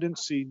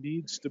 redundancy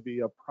needs to be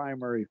a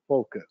primary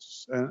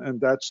focus. And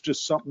that's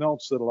just something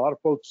else that a lot of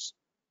folks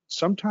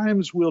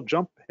sometimes we'll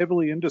jump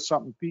heavily into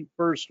something feet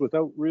first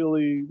without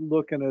really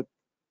looking at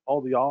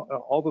all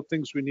the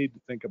things we need to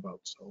think about.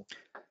 So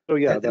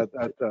yeah,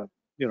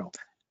 you know.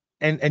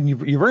 And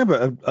you bring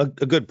up a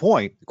good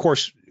point. Of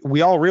course,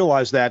 we all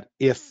realize that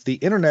if the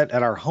internet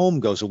at our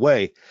home goes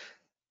away,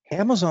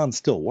 Amazon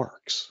still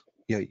works.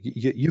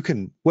 You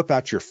can whip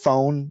out your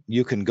phone.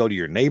 You can go to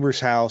your neighbor's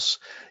house.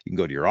 You can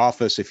go to your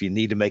office if you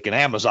need to make an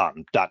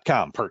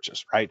Amazon.com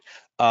purchase, right?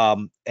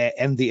 And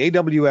the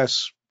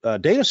AWS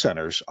data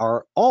centers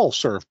are all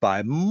served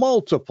by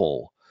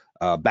multiple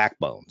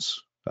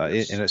backbones.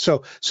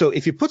 So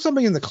if you put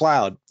something in the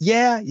cloud,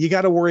 yeah, you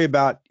got to worry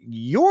about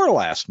your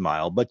last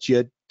mile, but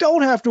you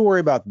don't have to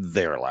worry about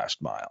their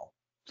last mile.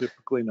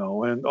 Typically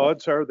no, and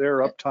odds are their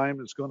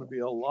uptime is going to be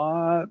a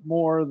lot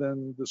more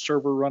than the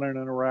server running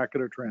in a rack at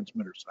a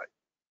transmitter site.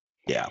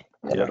 Yeah.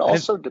 And it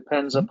also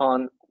depends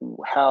upon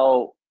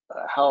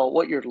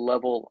what your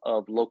level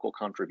of local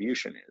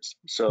contribution is.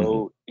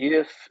 So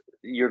if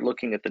you're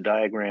looking at the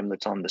diagram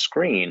that's on the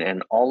screen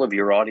and all of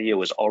your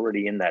audio is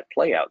already in that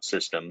playout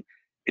system,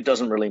 it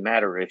doesn't really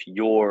matter if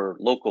your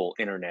local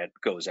internet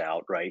goes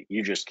out, right?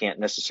 You just can't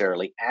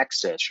necessarily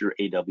access your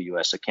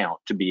AWS account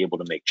to be able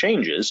to make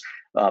changes,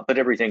 but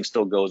everything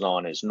still goes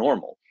on as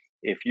normal.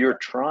 If you're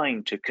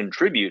trying to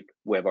contribute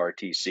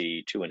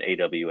WebRTC to an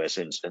AWS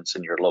instance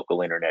and your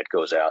local internet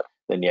goes out,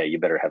 then yeah, you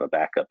better have a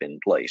backup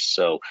in place.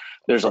 So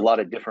there's a lot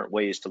of different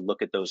ways to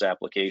look at those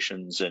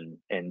applications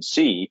and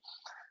see.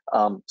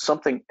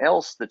 Something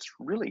else that's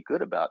really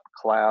good about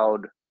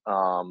cloud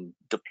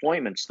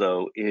deployments,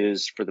 though,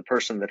 is for the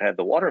person that had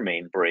the water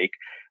main break,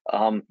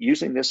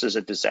 using this as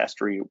a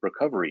disaster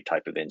recovery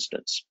type of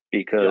instance.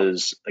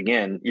 Because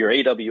again, your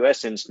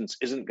AWS instance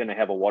isn't going to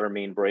have a water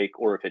main break,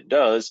 or if it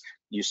does,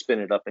 you spin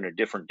it up in a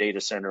different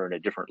data center in a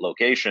different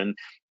location,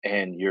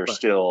 and you're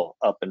still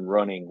up and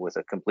running with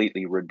a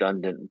completely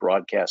redundant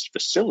broadcast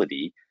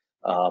facility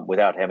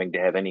without having to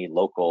have any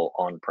local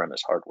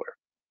on-premise hardware.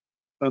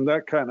 And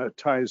that kind of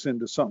ties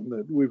into something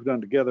that we've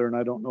done together, and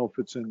I don't know if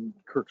it's in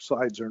Kirk's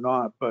slides or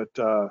not, but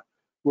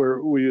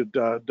where we had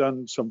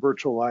done some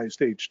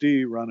virtualized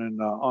HD running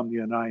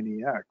Omnia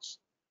 9EX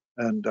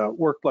and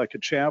worked like a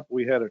champ.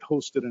 We had it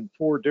hosted in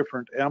 4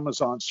 different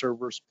Amazon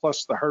servers,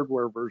 plus the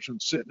hardware version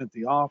sitting at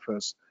the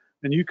office.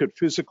 And you could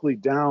physically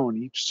down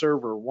each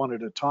server one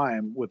at a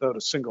time without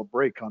a single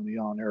break on the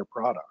on-air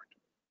product.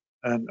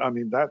 And I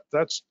mean,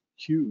 that's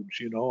huge,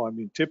 you know. I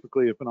mean,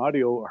 typically if a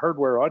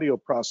hardware audio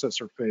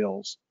processor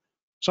fails,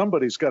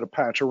 somebody's got to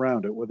patch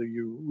around it, whether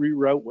you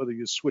reroute, whether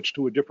you switch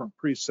to a different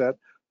preset.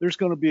 There's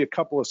going to be a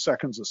couple of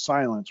seconds of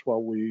silence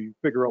while we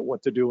figure out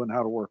what to do and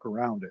how to work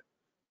around it.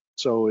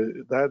 So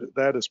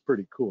that is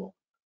pretty cool.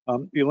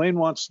 Elaine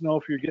wants to know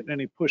if you're getting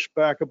any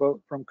pushback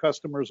from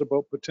customers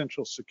about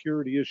potential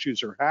security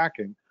issues or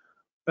hacking.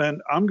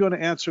 And I'm going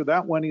to answer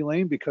that one,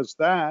 Elaine, because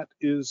that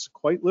is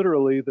quite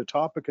literally the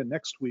topic of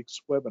next week's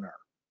webinar.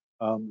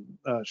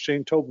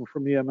 Shane Tobin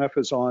from EMF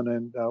is on,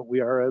 and we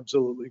are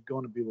absolutely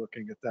going to be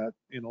looking at that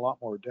in a lot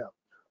more depth.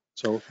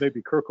 So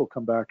maybe Kirk will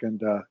come back and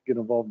get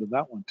involved in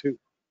that one too.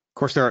 Of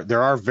course,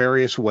 there are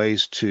various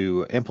ways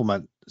to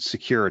implement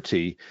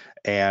security,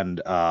 and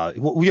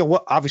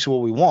obviously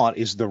what we want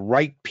is the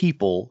right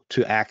people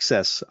to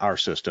access our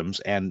systems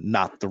and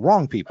not the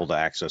wrong people to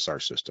access our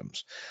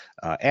systems.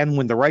 And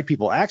when the right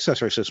people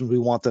access our systems, we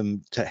want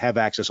them to have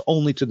access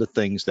only to the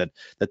things that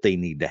they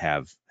need to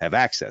have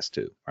access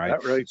to. Right.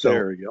 That right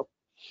there. Yep.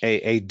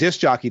 A disc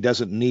jockey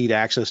doesn't need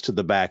access to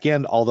the back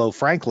end, although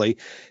frankly,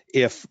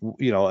 if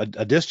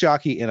a disc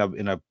jockey in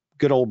a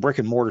good old brick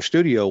and mortar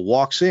studio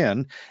walks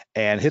in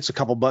and hits a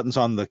couple buttons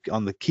on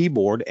the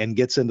keyboard and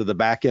gets into the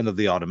back end of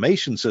the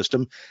automation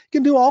system,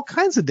 can do all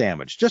kinds of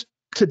damage just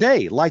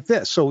today like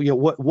this. So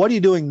what are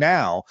you doing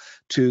now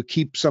to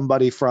keep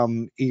somebody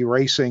from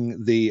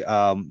erasing the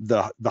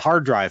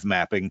hard drive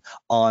mapping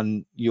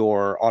on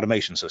your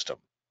automation system?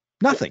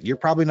 Nothing. You're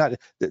probably not.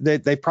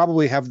 They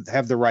probably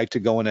have the right to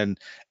go in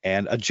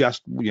and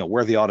adjust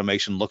where the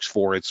automation looks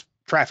for its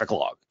traffic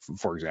log,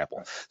 for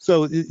example.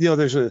 So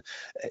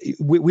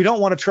we don't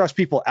want to trust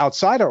people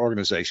outside our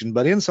organization,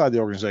 but inside the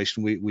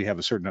organization we have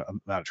a certain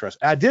amount of trust.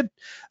 I've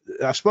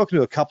spoken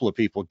to a couple of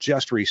people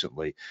just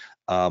recently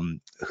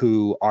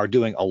who are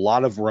doing a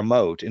lot of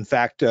remote. In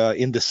fact,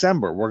 in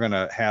December we're going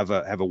to have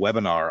a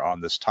webinar on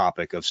this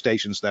topic of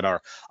stations that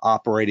are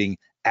operating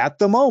at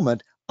the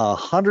moment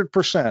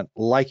 100%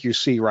 like you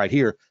see right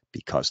here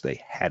because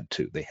they had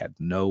to. They had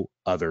no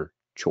other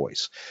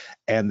choice,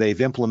 and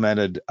they've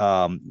implemented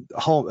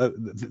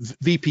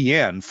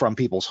VPN from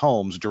people's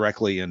homes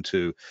directly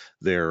into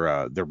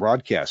their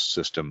broadcast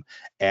system,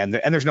 and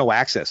there's no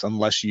access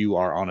unless you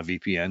are on a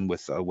VPN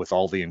with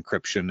all the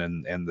encryption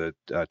and the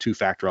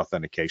two-factor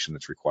authentication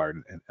that's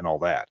required and all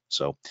that.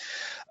 So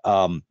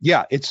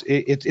yeah, it's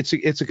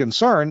a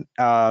concern.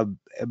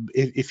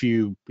 If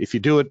you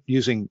do it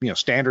using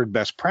standard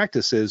best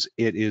practices,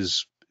 it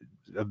is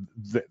a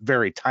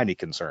very tiny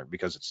concern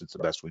because it's the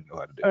best we know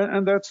how to do.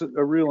 And that's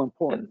a real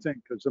important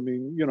thing, because I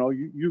mean,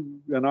 you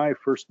and I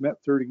first met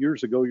 30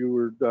 years ago. You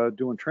were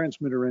doing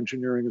transmitter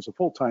engineering as a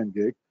full-time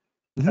gig,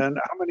 And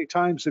how many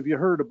times have you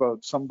heard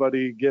about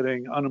somebody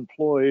getting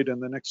unemployed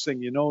and the next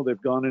thing you know,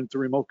 they've gone into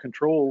remote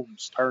control,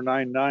 star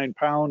 99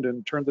 pound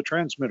and turned the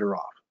transmitter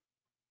off,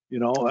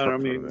 and I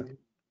mean,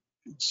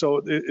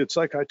 so it's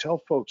like I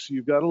tell folks,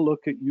 you got to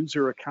look at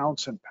user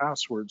accounts and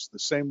passwords the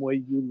same way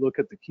you look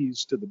at the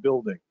keys to the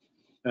building.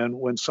 And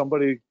when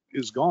somebody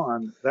is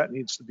gone, that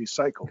needs to be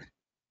cycled.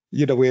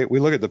 We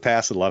look at the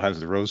past, and a lot of times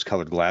the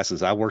rose-colored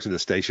glasses. I worked at a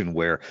station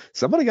where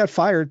somebody got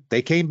fired.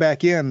 They came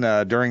back in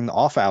during the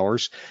off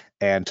hours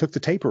and took the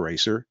tape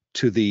eraser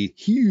to the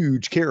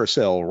huge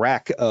carousel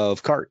rack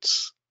of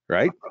carts,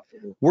 right?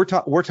 We're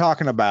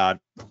talking about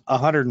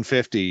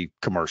 150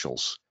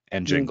 commercials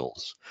and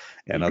jingles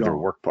and other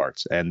work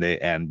parts.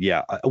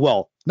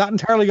 Well, not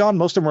entirely gone.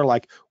 Most of them were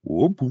like,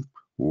 whoop, whoop,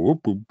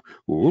 whoop,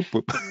 whoop,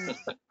 whoop.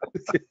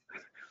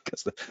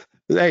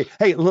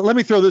 Hey, let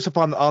me throw this up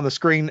on the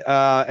screen,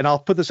 and I'll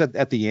put this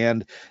at the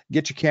end.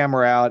 Get your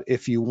camera out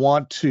if you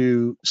want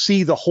to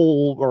see the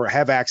whole or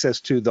have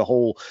access to the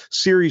whole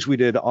series we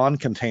did on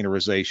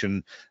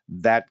containerization.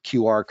 That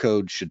QR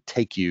code should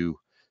take you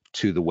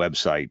to the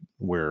website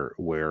where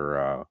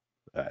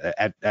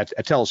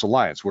at Telos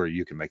Alliance, where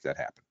you can make that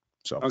happen.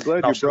 So I'm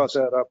glad you brought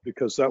that up,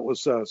 because that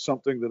was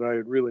something that I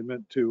had really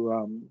meant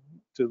to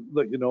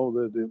let you know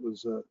that it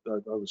was. I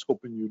was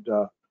hoping you'd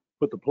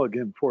put the plug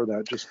in for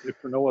that, just if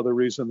for no other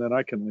reason than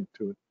I can link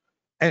to it.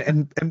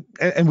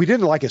 And we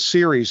did like a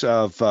series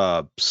of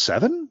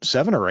seven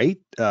or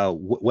eight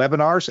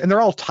webinars, and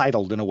they're all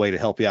titled in a way to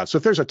help you out. So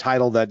if there's a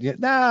title that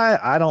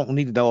I don't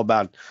need to know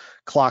about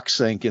clock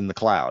sync in the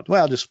cloud,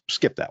 well, just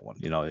skip that one.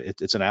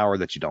 It's an hour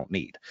that you don't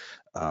need.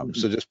 So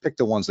just pick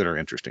the ones that are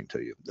interesting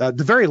to you. The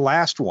very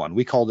last one,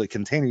 we called it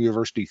Container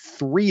University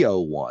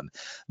 301.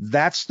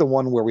 That's the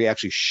one where we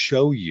actually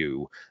show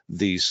you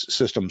these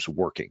systems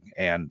working,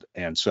 and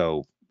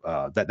so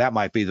that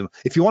might be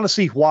if you want to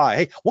see why,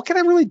 hey, what can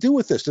I really do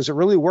with this? Does it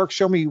really work?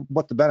 Show me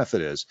what the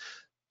benefit is.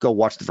 Go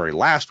watch the very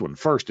last one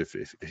first if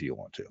you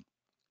want to.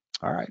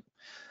 All right.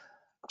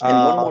 And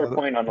one more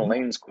point on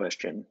Elaine's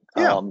question.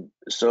 Yeah.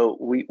 So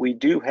we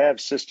do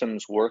have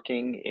systems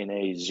working in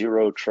a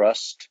zero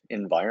trust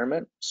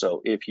environment.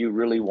 So if you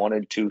really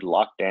wanted to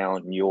lock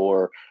down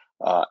your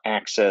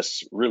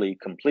access really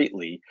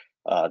completely,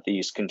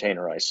 these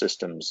containerized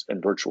systems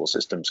and virtual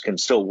systems can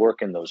still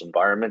work in those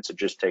environments. It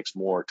just takes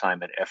more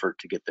time and effort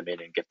to get them in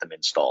and get them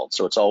installed.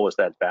 So it's always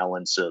that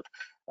balance of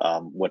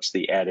what's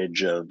the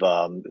adage of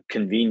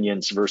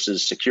convenience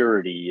versus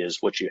security is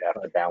what you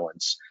have to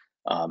balance.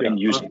 And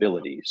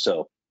usability.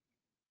 So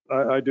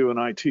I do an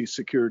IT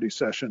security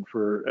session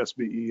for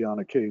SBE on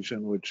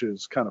occasion, which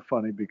is kind of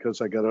funny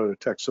because I got out of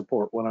tech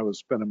support when I was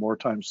spending more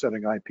time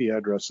setting IP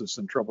addresses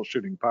and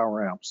troubleshooting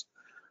power amps.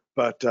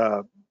 But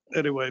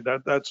anyway,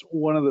 that's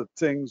one of the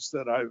things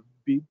that I've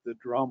beat the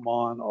drum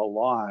on a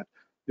lot.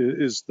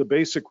 Is the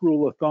basic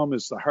rule of thumb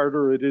is the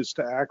harder it is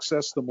to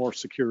access, the more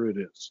secure it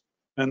is,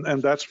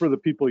 and that's for the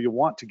people you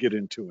want to get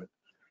into it.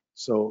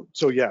 So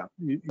yeah,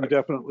 you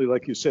definitely,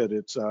 like you said,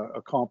 it's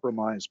a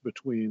compromise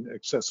between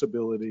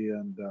accessibility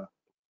and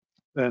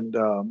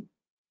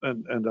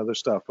other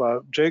stuff.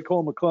 J.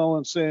 Cole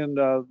McClellan saying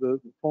the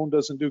phone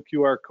doesn't do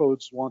QR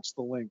codes, wants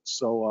the link.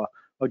 So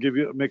I'll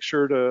make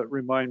sure to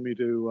remind me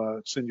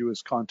to send you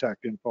his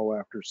contact info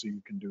after, so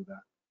you can do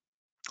that.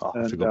 I'll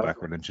have to go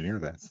backward engineer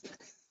that.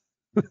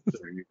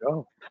 There you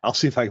go. I'll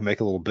see if I can make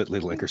a little bit.ly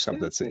link or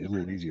something that's a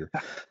little easier.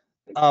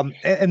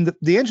 And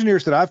the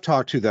engineers that I've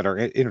talked to that are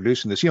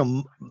introducing this,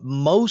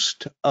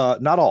 most,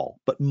 not all,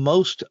 but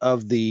most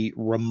of the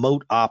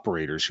remote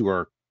operators who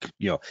are,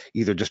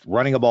 either just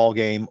running a ball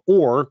game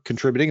or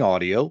contributing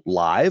audio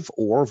live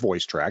or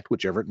voice tracked,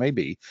 whichever it may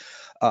be,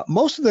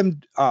 most of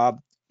them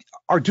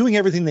are doing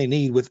everything they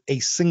need with a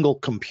single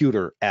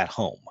computer at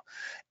home.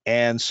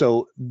 And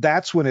so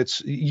that's when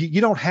you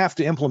don't have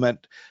to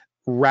implement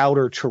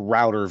router to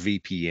router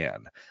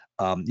VPN.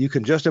 You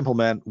can just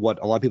implement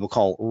what a lot of people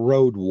call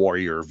road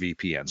warrior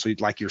VPN. So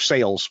like your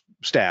sales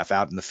staff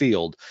out in the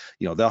field,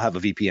 they'll have a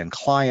VPN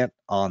client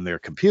on their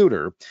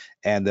computer,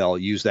 and they'll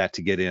use that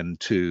to get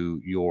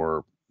into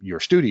your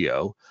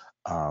studio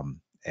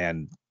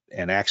and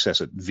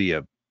access it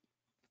via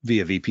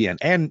VPN.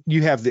 And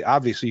you have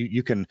obviously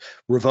you can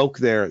revoke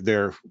their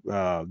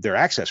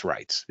access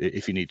rights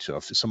if you need to.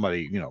 If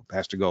somebody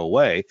has to go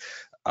away,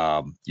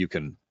 you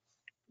can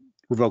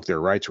revoke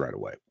their rights right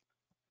away.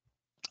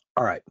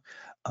 All right,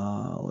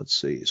 let's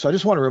see. So I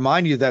just want to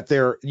remind you that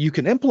you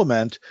can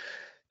implement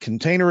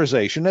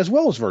containerization as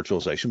well as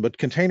virtualization, but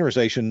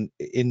containerization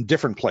in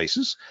different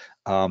places,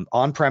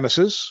 on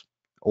premises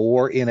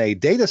or in a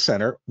data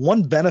center.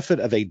 One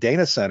benefit of a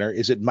data center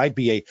is it might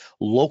be a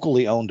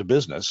locally owned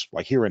business.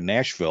 Like here in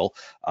Nashville,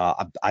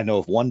 I know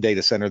of one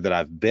data center that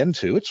I've been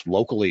to. It's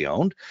locally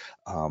owned.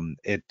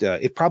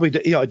 It probably,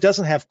 it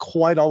doesn't have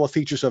quite all the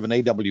features of an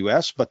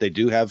AWS, but they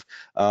do have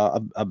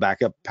a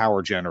backup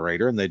power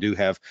generator, and they do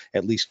have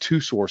at least 2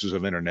 sources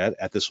of internet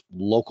at this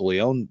locally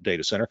owned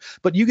data center.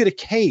 But you get a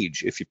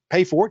cage. If you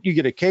pay for it, you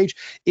get a cage.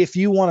 If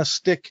you want to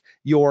stick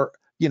your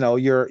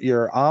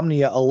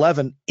Omnia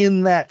 11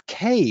 in that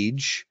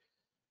cage,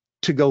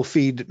 to go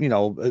feed,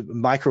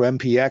 micro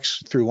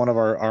MPX through one of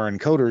our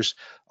encoders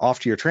off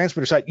to your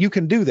transmitter site, you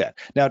can do that.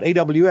 Now at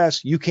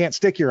AWS, you can't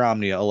stick your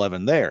Omnia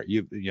 11 there.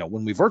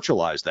 When we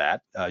virtualize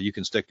that, you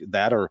can stick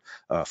that or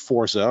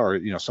Forza or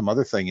some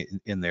other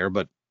thing in there.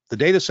 But the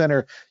data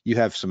center, you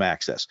have some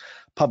access.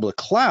 Public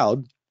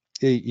cloud,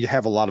 you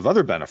have a lot of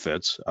other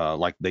benefits,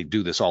 like they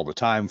do this all the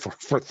time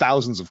for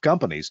thousands of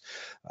companies,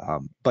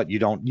 but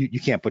you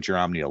can't put your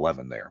Omnia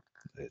 11 there.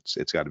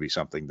 It's got to be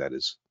something that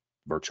is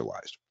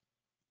virtualized.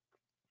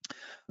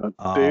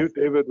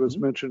 David was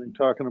mentioning,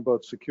 talking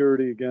about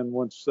security again,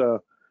 once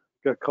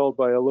got called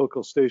by a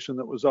local station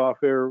that was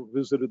off air,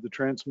 visited the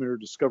transmitter,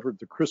 discovered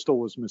the crystal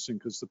was missing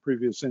because the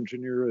previous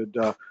engineer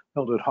had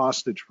held it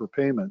hostage for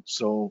payment.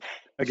 So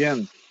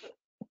again,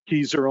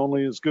 keys are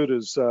only as good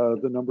as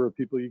the number of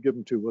people you give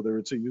them to, whether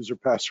it's a user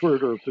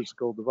password or a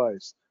physical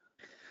device.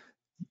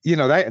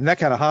 That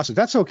kind of hostage,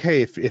 that's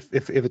okay if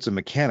it's a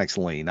mechanics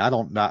lien.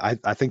 I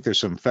think there's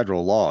some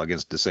federal law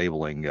against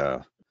disabling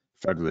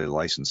federally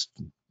licensed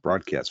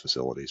broadcast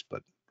facilities,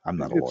 but I'm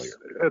not a lawyer.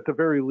 At the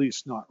very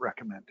least, not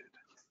recommended.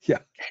 Yeah.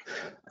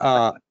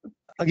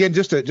 Again,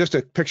 just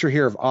a picture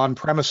here of on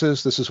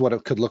premises. This is what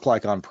it could look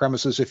like on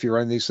premises if you're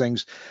running these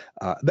things.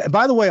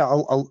 By the way,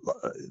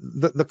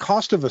 the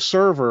cost of a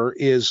server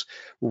is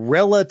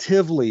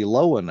relatively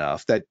low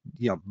enough that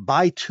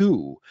buy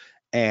two,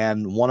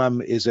 and one of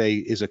them is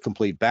a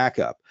complete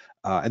backup.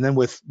 And then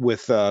with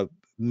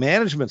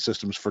management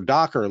systems for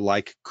Docker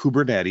like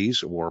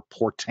Kubernetes or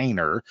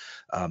Portainer,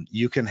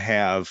 you can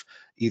have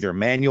either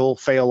manual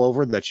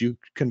failover that you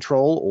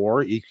control,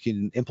 or you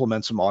can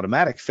implement some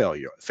automatic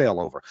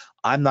failover.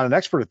 I'm not an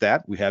expert at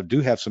that. We do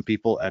have some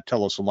people at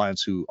Telos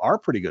Alliance who are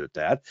pretty good at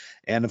that.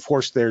 And of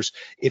course,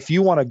 if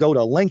you want to go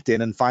to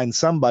LinkedIn and find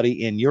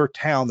somebody in your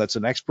town that's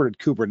an expert at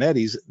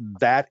Kubernetes,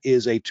 that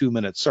is a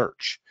 2-minute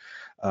search.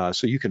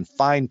 So you can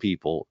find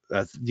people.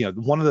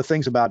 One of the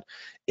things about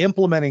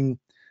implementing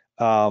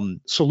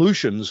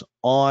solutions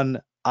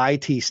on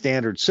IT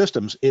standard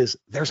systems is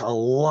there's a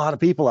lot of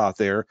people out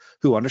there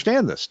who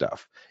understand this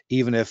stuff.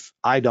 Even if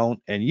I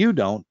don't and you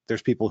don't,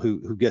 there's people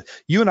who get.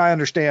 You and I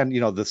understand,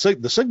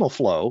 the signal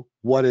flow,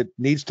 what it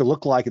needs to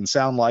look like and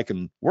sound like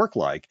and work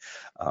like.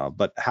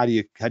 But how do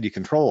you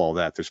control all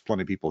that? There's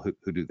plenty of people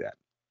who do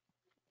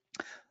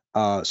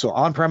that. So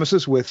on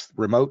premises with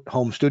remote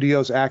home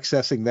studios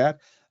accessing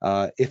that.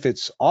 If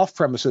it's off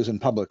premises in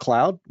public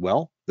cloud,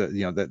 well,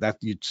 that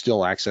you'd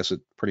still access it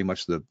pretty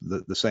much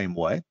the same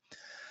way.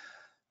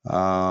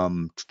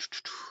 And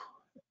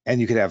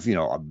you could have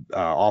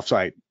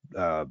offsite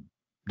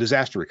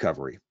disaster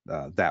recovery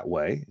that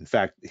way. In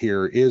fact,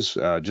 here is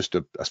just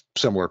a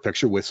similar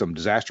picture with some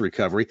disaster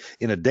recovery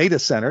in a data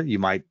center. You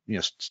might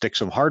stick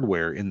some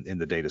hardware in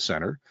the data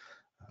center,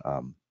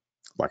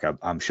 like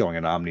I'm showing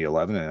an Omni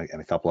 11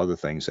 and a couple other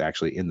things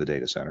actually in the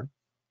data center.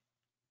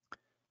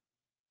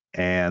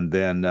 And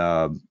then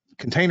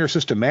container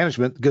system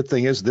management. The good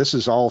thing is this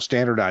is all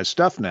standardized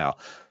stuff now.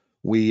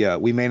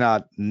 We may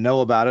not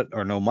know about it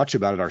or know much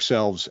about it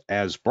ourselves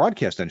as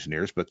broadcast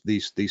engineers, but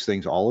these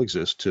things all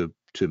exist to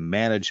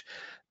manage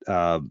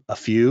a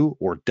few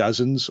or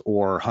dozens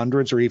or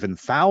hundreds or even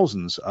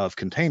thousands of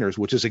containers,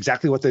 which is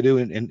exactly what they do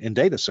in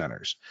data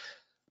centers.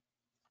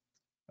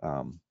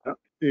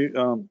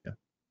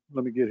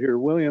 Let me get here.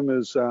 William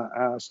has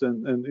asked,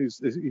 and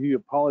he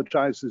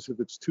apologizes if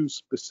it's too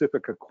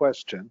specific a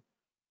question.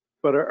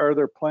 But are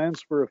there plans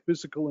for a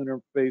physical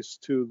interface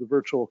to the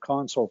virtual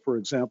console, for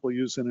example,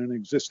 using an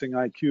existing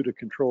IQ to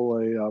control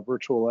a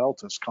virtual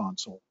Altus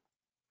console?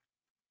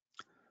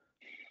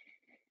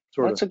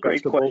 That's a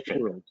great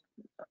question.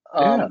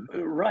 Yeah.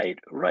 Right.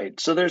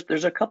 So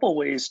there's a couple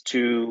ways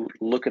to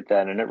look at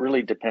that, and it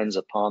really depends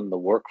upon the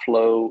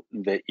workflow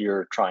that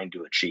you're trying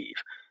to achieve.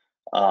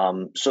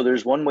 So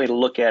there's one way to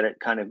look at it,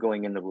 kind of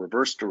going in the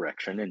reverse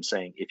direction and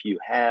saying, if you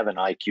have an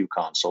IQ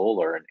console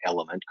or an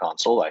element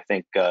console, I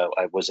think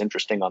I was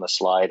interesting on a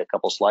slide a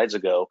couple slides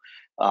ago.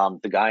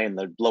 The guy in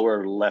the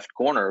lower left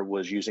corner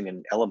was using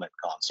an element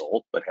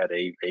console, but had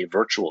a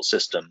virtual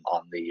system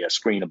on the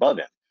screen above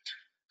him.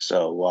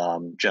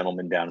 So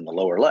gentleman down in the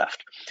lower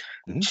left.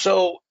 Mm-hmm.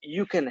 So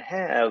you can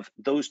have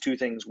those two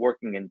things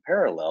working in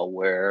parallel,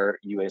 where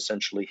you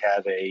essentially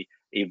have a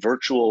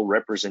virtual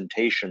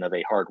representation of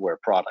a hardware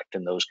product,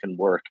 and those can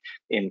work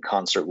in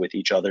concert with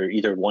each other,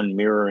 either one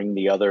mirroring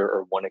the other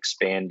or one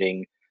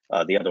expanding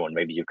the other one.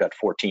 Maybe you've got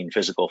 14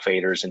 physical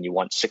faders and you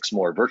want 6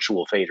 more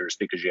virtual faders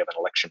because you have an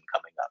election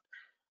coming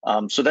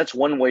up. So that's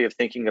one way of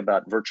thinking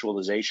about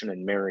virtualization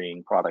and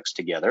marrying products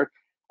together.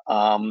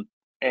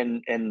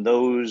 And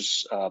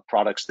those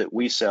products that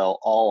we sell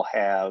all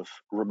have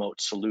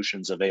remote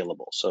solutions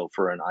available. So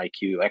for an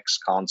IQX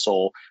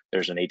console,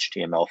 there's an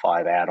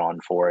HTML5 add-on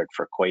for it.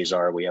 For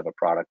Quasar, we have a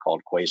product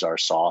called Quasar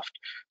Soft.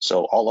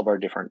 So all of our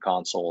different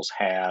consoles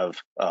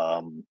have,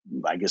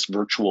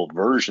 virtual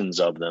versions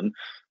of them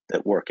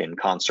that work in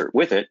concert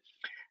with it.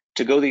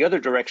 To go the other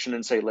direction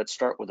and say, let's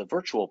start with a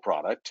virtual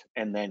product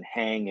and then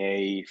hang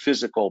a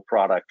physical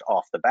product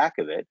off the back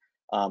of it,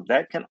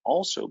 that can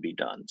also be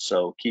done.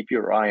 So keep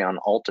your eye on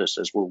Altus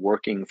as we're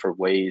working for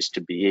ways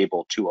to be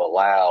able to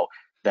allow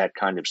that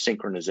kind of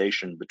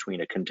synchronization between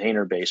a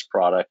container-based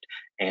product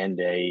and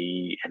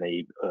a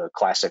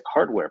classic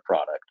hardware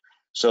product.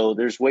 So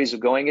there's ways of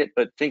going it,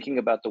 but thinking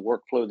about the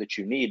workflow that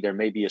you need, there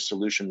may be a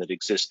solution that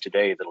exists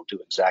today that'll do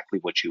exactly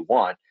what you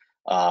want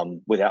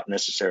without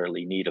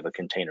necessarily need of a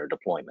container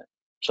deployment.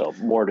 So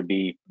more to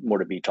be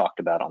talked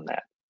about on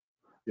that.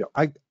 Yeah,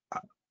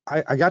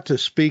 I got to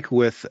speak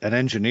with an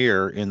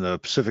engineer in the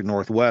Pacific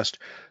Northwest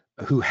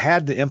who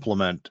had to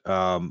implement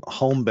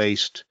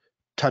home-based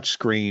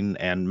touchscreen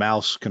and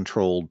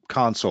mouse-controlled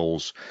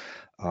consoles.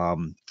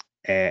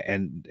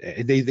 And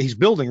he's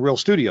building real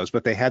studios,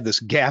 but they had this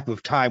gap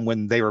of time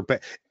when they were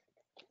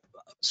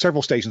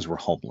several stations were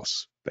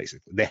homeless.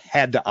 Basically, they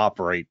had to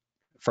operate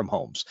from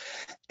homes,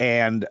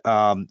 and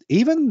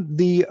even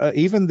the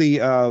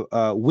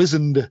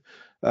wizened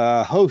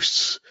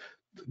hosts,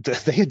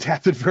 they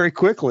adapted very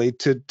quickly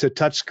to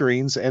touch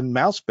screens and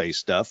mouse-based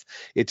stuff.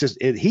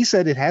 He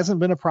said it hasn't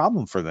been a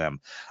problem for them.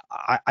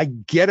 I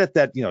get it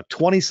that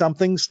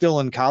 20-something still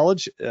in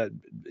college,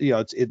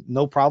 it's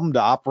no problem to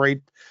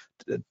operate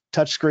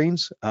touch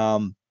screens,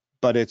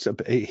 but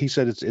he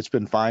said it's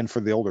been fine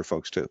for the older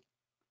folks too.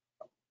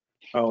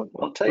 Oh,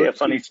 I'll tell you a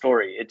funny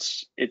story.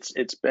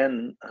 It's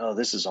been,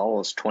 this is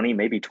almost 20,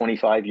 maybe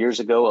 25 years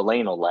ago.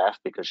 Elaine will laugh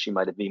because she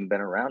might have even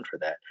been around for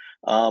that.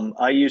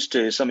 I used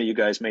to, some of you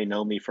guys may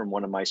know me from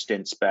one of my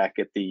stints back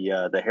at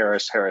the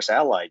Harris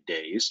Allied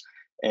days.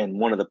 And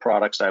one of the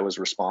products I was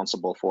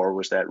responsible for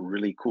was that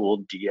really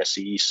cool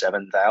DSE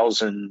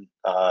 7000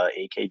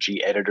 AKG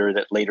editor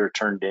that later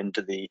turned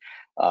into the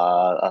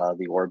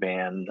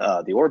Orban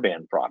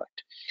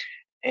product.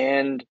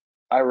 And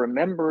I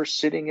remember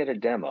sitting at a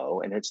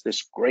demo, and it's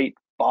this great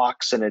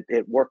box, and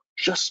it worked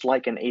just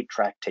like an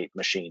 8-track tape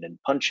machine, and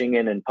punching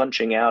in and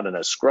punching out, and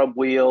a scrub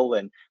wheel,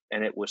 and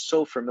it was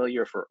so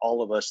familiar for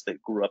all of us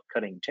that grew up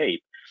cutting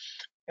tape.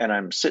 And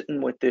I'm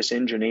sitting with this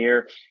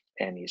engineer,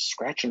 and he's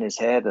scratching his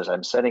head as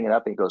I'm setting it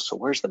up. He goes, "So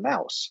where's the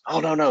mouse?" "Oh,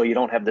 no, you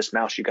don't have this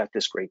mouse. You got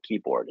this great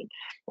keyboard." And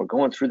we're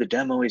going through the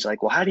demo. He's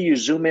like, "Well, how do you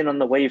zoom in on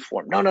the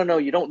waveform?" No,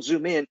 you don't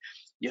zoom in.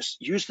 You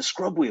use the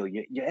scrub wheel.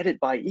 You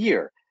edit by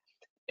ear.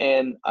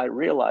 And I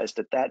realized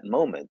at that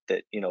moment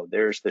that,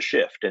 there's the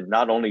shift. And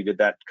not only did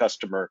that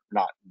customer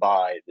not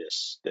buy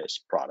this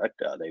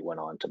product, they went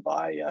on to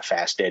buy a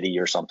Fast Eddie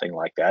or something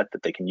like that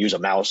they can use a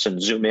mouse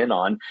and zoom in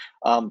on.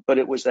 But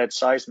it was that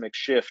seismic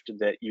shift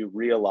that you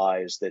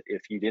realize that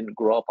if you didn't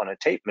grow up on a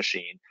tape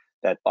machine,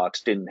 that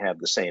box didn't have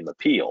the same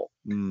appeal.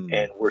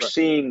 And we're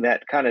seeing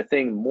that kind of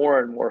thing more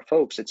and more,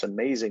 folks. It's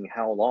amazing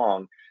how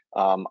long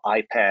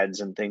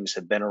iPads and things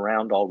have been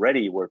around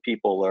already, where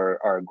people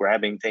are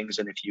grabbing things,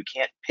 and if you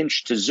can't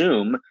pinch to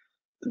zoom,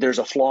 there's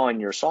a flaw in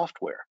your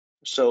software.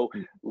 So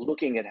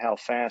looking at how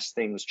fast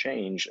things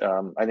change,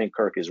 I think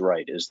Kirk is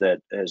right, is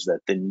that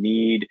the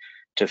need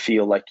to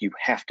feel like you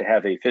have to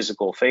have a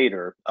physical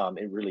fader,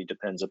 it really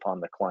depends upon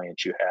the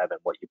client you have and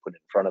what you put in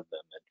front of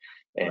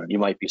them, and you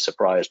might be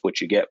surprised what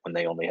you get when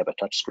they only have a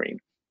touch screen.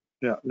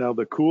 Yeah. Now,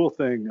 the cool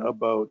thing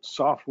about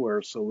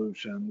software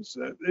solutions,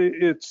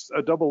 it's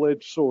a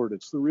double-edged sword.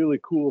 It's the really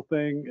cool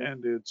thing,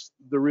 and it's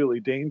the really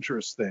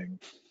dangerous thing,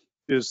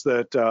 is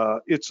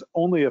that it's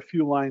only a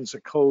few lines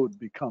of code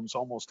becomes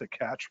almost a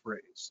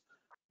catchphrase.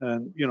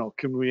 And,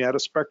 can we add a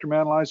spectrum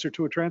analyzer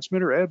to a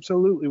transmitter?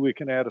 Absolutely, we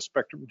can add a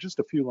spectrum, just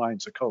a few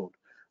lines of code.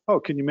 Oh,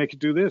 can you make it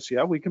do this?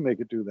 Yeah, we can make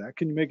it do that.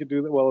 Can you make it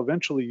do that? Well,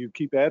 eventually you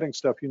keep adding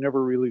stuff, you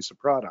never release a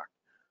product.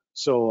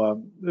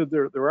 So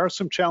there are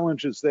some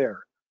challenges there.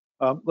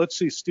 Let's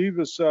see, Steve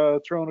has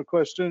thrown a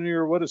question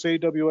here. What does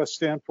AWS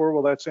stand for?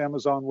 Well, that's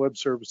Amazon Web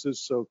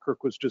Services. So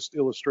Kirk was just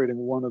illustrating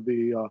one of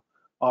the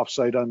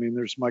offsite. I mean,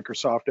 there's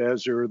Microsoft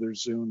Azure,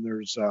 there's Zoom,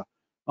 there's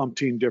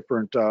umpteen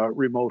different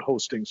remote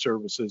hosting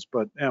services,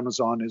 but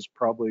Amazon is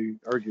probably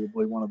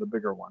arguably one of the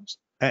bigger ones.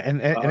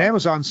 And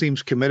Amazon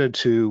seems committed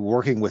to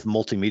working with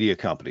multimedia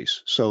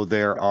companies. So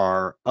there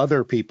are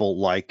other people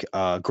like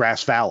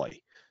Grass Valley,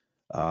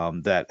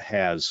 that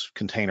has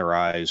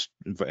containerized,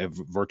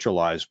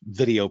 virtualized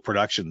video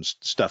production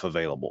stuff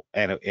available,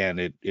 and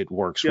it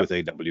works with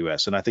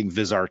AWS. And I think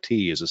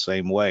VizRT is the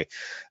same way.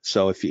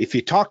 So if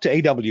you talk to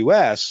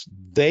AWS,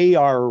 they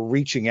are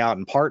reaching out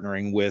and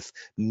partnering with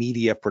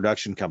media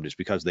production companies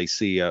because they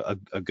see a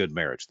good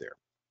marriage there.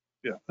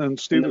 Yeah, and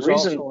Steve is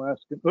also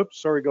asking.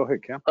 Oops, sorry. Go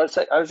ahead, Cam. I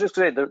was just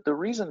going to say the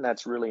reason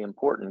that's really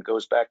important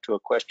goes back to a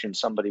question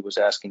somebody was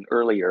asking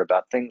earlier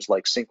about things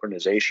like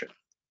synchronization.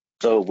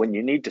 So when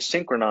you need to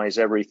synchronize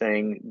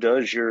everything,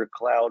 does your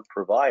cloud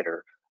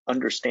provider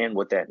understand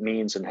what that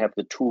means and have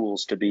the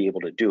tools to be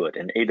able to do it?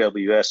 And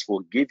AWS will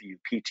give you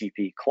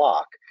PTP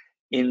clock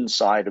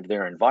inside of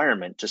their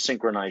environment to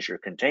synchronize your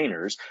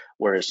containers,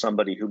 whereas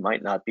somebody who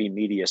might not be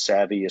media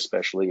savvy,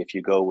 especially if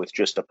you go with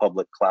just a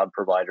public cloud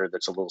provider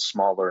that's a little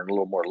smaller and a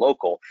little more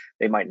local,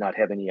 they might not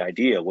have any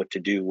idea what to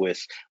do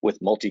with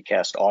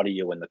multicast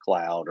audio in the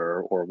cloud,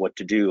 or what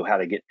to do, how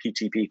to get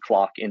PTP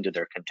clock into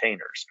their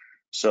containers.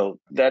 So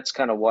that's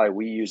kind of why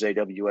we use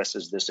AWS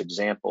as this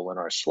example in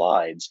our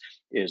slides,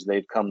 is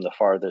they've come the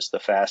farthest, the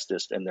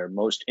fastest, and they're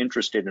most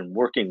interested in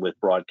working with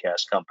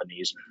broadcast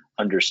companies,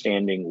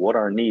 understanding what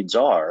our needs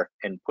are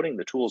and putting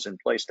the tools in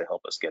place to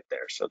help us get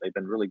there. So they've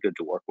been really good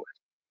to work with.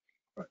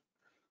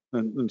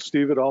 And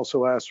Steve had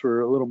also asked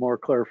for a little more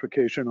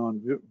clarification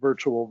on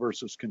virtual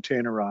versus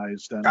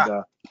containerized.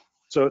 And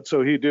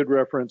so he did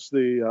reference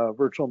the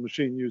virtual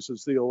machine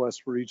uses the OS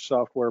for each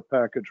software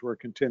package, where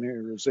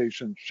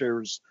containerization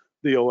shares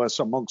the OS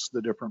amongst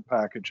the different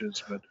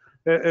packages. But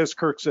as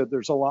Kirk said,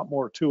 there's a lot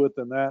more to it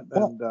than that.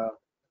 And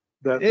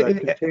that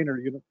container,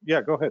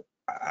 yeah, go ahead.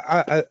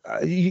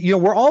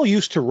 We're all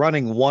used to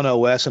running one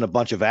OS and a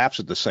bunch of apps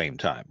at the same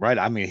time, right?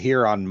 I mean,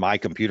 here on my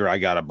computer, I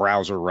got a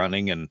browser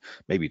running and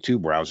maybe two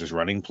browsers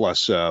running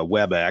plus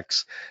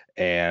WebEx,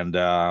 and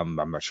I'm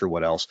not sure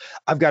what else.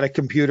 I've got a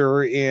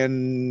computer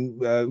in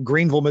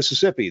Greenville,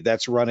 Mississippi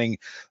that's running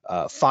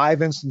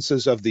 5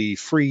 instances of the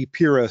free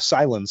Pura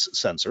silence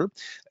sensor.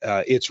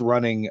 It's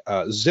running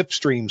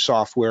Zipstream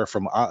software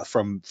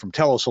from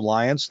Telos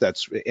Alliance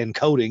that's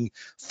encoding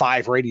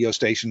 5 radio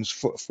stations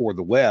for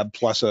the web,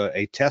 plus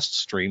a test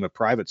stream, a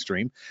private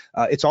stream.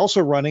 It's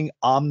also running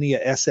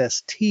Omnia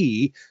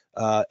SST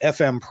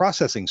FM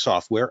processing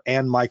software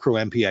and micro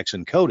MPX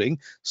encoding,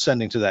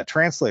 sending to that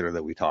translator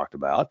that we talked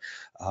about.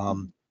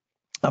 I'm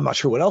not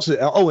sure what else.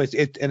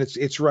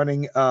 It's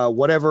running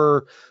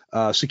whatever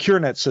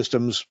SecureNet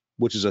systems,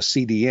 which is a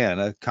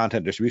CDN, a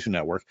content distribution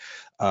network,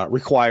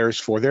 requires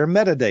for their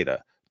metadata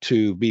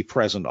to be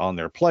present on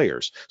their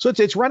players. So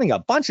it's running a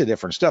bunch of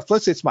different stuff.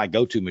 Let's say it's my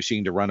go-to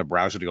machine to run a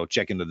browser to go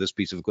check into this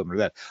piece of equipment or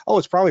that. Oh,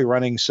 it's probably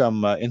running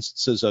some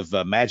instances of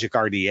Magic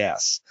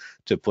RDS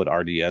to put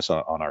RDS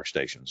on our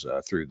stations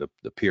through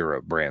the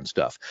Pura brand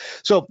stuff.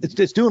 So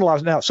it's doing a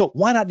lot now. So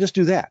why not just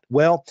do that?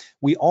 Well,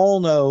 we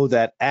all know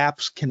that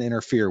apps can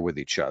interfere with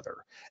each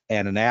other.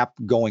 And an app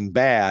going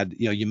bad,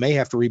 you may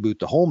have to reboot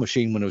the whole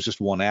machine when it was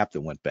just one app that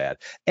went bad.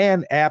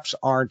 And apps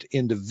aren't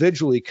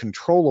individually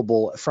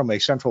controllable from a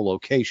central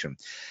location.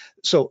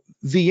 So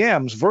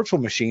VMs,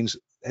 virtual machines,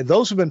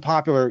 those have been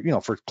popular,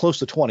 for close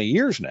to 20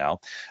 years now.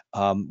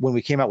 When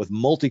we came out with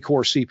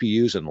multi-core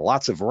CPUs and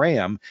lots of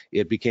RAM,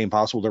 it became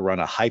possible to run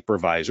a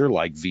hypervisor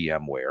like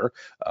VMware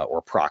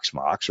or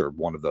Proxmox or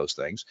one of those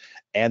things,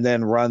 and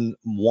then run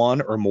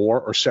one or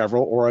more or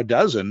several or a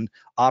dozen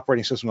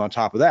operating systems on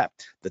top of that.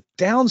 The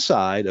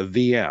downside of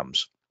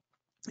VMs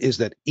is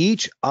that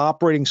each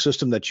operating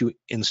system that you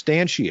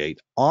instantiate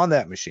on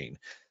that machine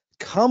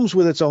comes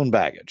with its own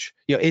baggage.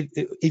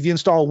 If you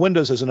install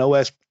Windows as an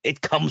OS,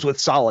 it comes with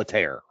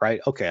Solitaire,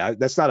 right? Okay,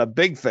 that's not a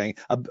big thing,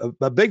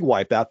 a big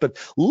wipeout, but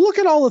look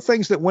at all the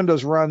things that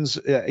Windows runs,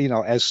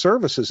 as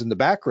services in the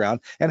background,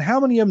 and how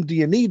many of them do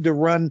you need to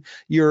run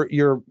your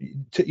caged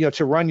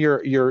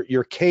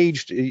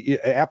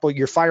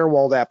your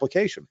firewalled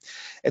application?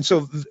 And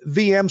so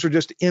VMs are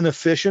just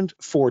inefficient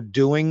for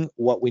doing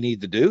what we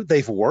need to do.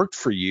 They've worked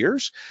for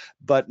years,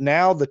 but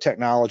now the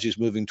technology is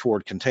moving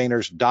toward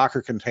containers.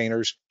 Docker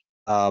containers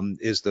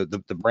is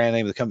the brand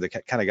name of the company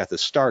that kind of got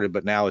this started,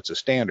 but now it's a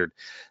standard.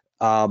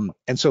 And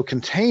so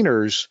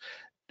containers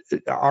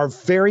are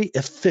very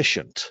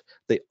efficient.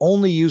 They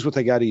only use what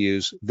they got to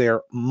use. They're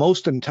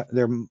almost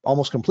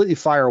completely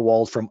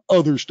firewalled from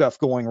other stuff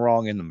going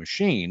wrong in the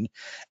machine,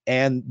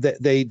 and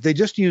they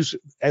just use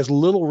as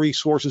little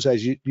resources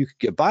as you could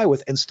get by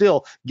with, and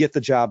still get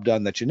the job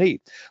done that you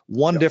need.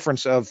 One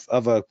difference of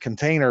a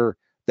container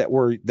that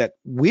we're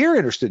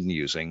interested in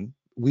using,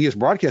 we as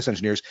broadcast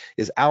engineers,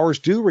 is ours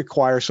do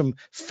require some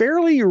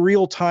fairly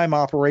real-time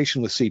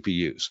operation with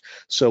CPUs.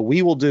 So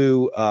we will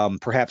do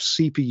perhaps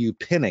CPU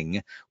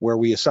pinning, where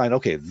we assign,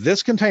 okay,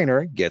 this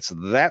container gets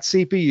that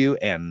CPU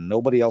and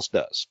nobody else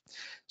does.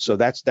 So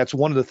that's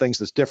one of the things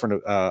that's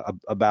different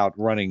about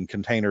running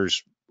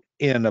containers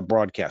in a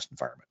broadcast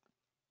environment.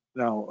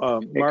 Now,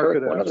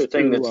 Mark, one other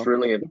thing that's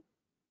really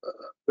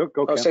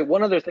I'll say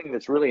one other thing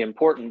that's really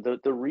important,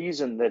 the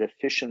reason that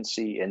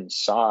efficiency and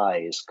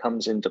size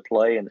comes into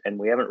play, and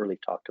we haven't really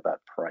talked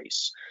about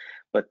price,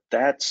 but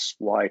that's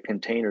why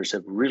containers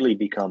have really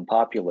become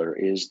popular,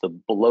 is the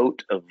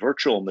bloat of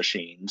virtual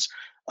machines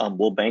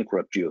will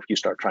bankrupt you if you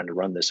start trying to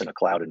run this in a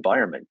cloud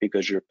environment,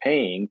 because you're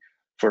paying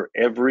for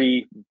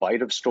every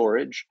byte of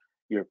storage,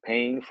 you're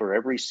paying for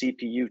every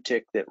CPU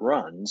tick that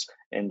runs.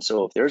 And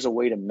so if there's a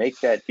way to make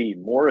that be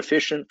more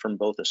efficient from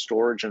both a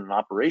storage and an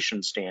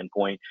operation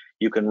standpoint,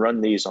 you can run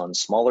these on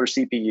smaller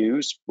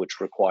CPUs, which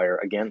require,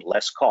 again,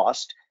 less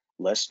cost,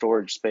 less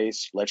storage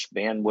space, less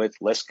bandwidth,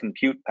 less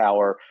compute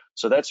power.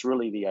 So that's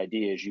really the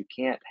idea, is you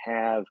can't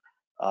have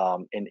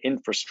an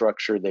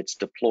infrastructure that's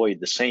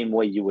deployed the same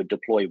way you would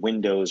deploy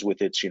Windows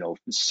with its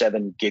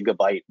 7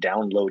 gigabyte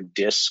download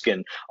disk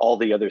and all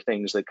the other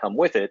things that come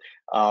with it,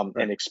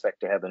 and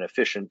expect to have an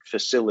efficient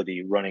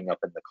facility running up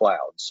in the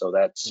cloud. So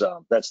that's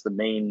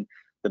the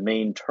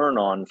main turn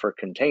on for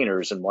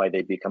containers, and why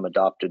they become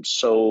adopted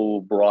so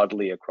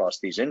broadly across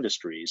these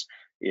industries,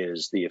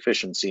 is the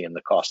efficiency and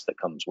the cost that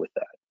comes with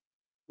that.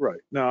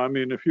 Right. Now, I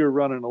mean, if you're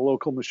running a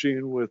local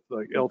machine with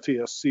like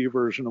LTSC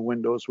version of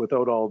Windows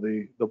without all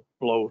the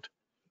bloat,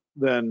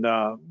 then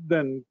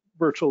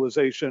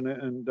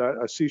virtualization. And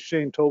I see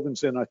Shane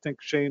Tobin's in. I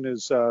think Shane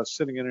is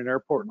sitting in an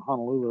airport in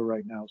Honolulu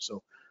right now.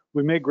 So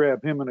we may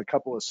grab him in a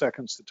couple of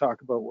seconds to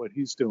talk about what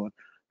he's doing.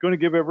 Going to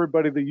give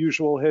everybody the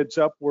usual heads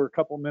up. We're a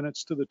couple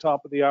minutes to the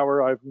top of the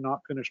hour. I've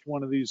not finished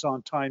one of these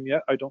on time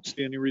yet. I don't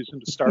see any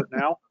reason to start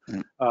now.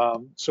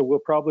 So we'll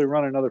probably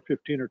run another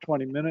 15 or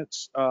 20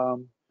 minutes.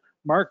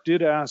 Mark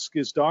did ask,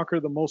 is Docker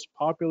the most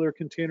popular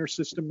container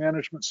system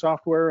management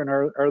software, and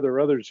are there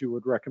others you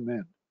would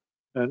recommend?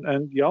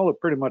 And y'all have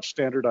pretty much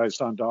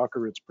standardized on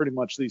Docker. It's pretty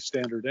much the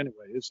standard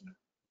anyway, isn't it?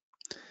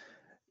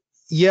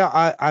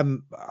 Yeah,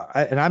 I'm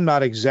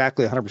not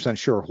exactly 100%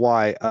 sure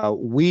why.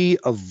 We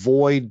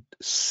avoid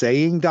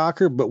saying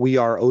Docker, but we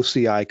are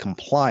OCI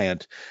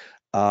compliant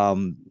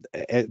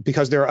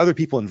because there are other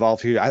people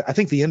involved here. I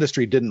think the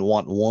industry didn't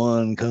want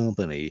one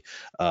company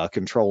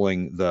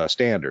controlling the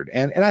standard,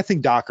 and I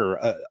think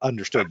Docker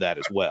understood that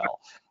as well.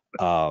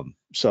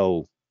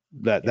 So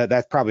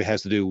that probably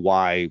has to do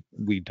why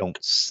we don't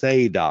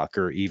say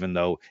Docker, even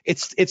though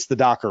it's the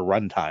Docker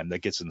runtime that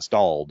gets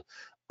installed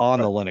on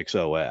the Linux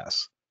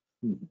OS.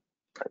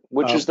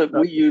 Which is that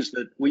we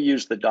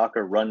use the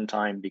Docker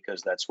runtime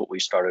because that's what we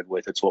started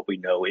with. It's what we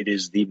know. It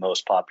is the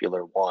most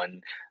popular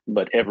one,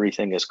 but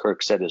everything, as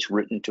Kirk said, is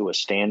written to a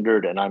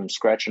standard. And I'm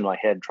scratching my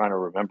head trying to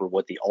remember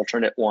what the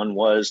alternate one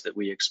was that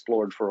we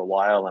explored for a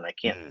while, and I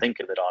can't think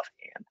of it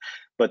offhand.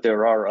 But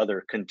there are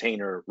other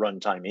container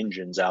runtime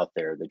engines out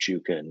there that you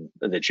can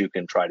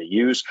try to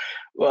use.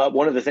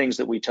 One of the things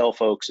that we tell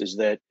folks is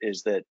that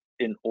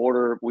in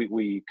order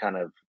we kind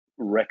of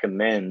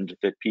recommend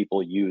that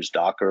people use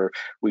Docker.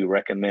 We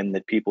recommend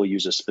that people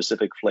use a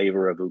specific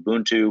flavor of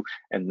Ubuntu,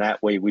 and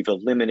that way we've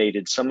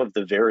eliminated some of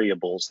the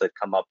variables that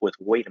come up with,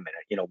 wait a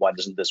minute, why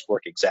doesn't this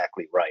work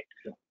exactly right?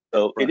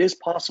 So It is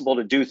possible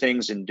to do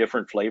things in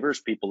different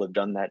flavors. People have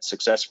done that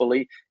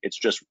successfully. It's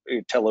just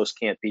Telos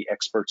can't be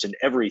experts in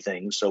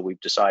everything, so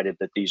we've decided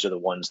that these are the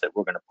ones that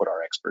we're going to put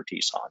our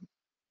expertise on.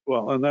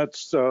 Well, and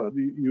that's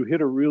you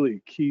hit a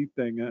really key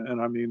thing,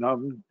 and I mean,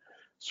 I'm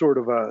sort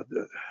of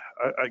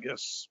I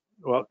guess.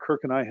 Well,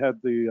 Kirk and I had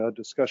the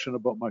discussion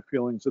about my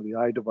feelings of the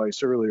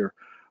iDevice earlier,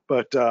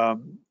 but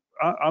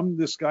I'm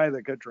this guy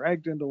that got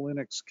dragged into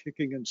Linux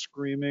kicking and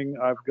screaming.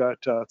 I've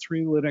got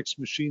 3 Linux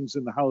machines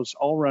in the house,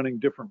 all running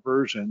different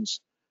versions,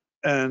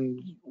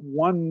 and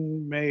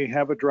one may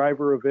have a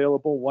driver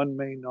available, one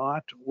may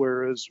not,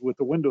 whereas with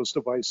the Windows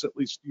device, at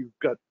least you've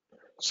got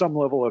some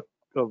level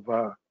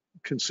of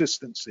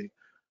consistency.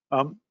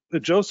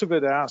 Joseph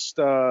had asked,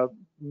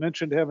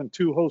 mentioned having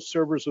 2 host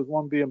servers with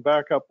one being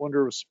backup.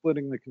 Wonder if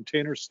splitting the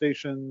container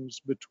stations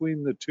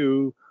between the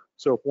 2.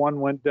 So if one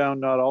went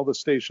down, not all the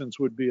stations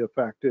would be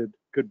affected.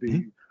 Could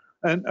be.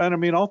 And I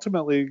mean,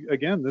 ultimately,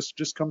 again, this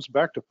just comes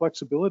back to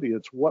flexibility.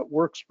 It's what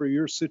works for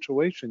your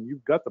situation.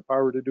 You've got the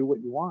power to do what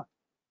you want.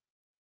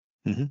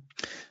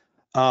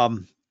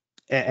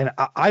 And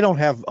I don't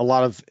have a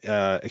lot of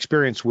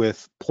experience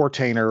with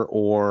Portainer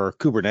or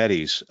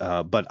Kubernetes,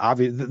 but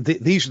obviously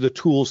these are the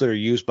tools that are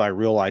used by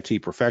real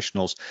IT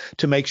professionals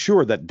to make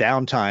sure that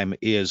downtime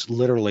is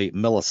literally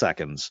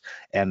milliseconds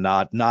and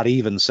not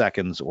even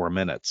seconds or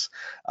minutes,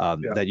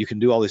 that you can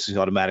do all these things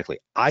automatically.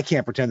 I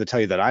can't pretend to tell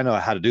you that I know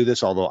how to do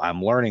this, although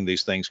I'm learning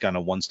these things kind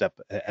of one step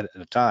at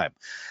a time.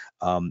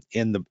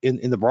 In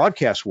the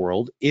broadcast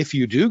world, if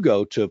you do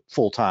go to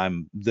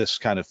full-time this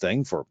kind of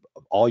thing for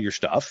all your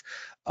stuff,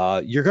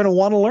 you're going to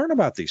want to learn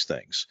about these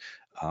things.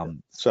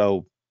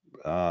 So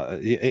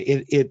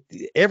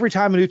every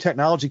time a new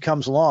technology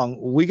comes along,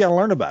 we got to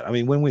learn about it. I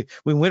mean, when we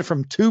went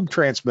from tube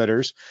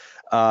transmitters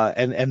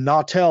and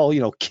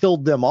Nautel,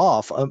 killed them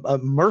off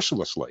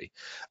mercilessly.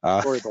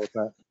 Sorry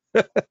about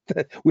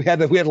that. we had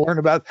to learn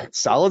about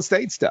solid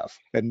state stuff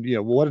and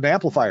what an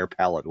amplifier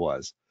palette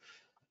was.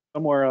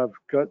 Somewhere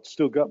I've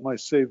still got my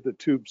save the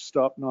tube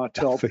stop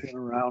Nautel pin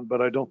around,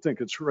 but I don't think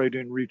it's right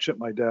in reach at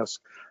my desk.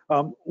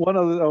 And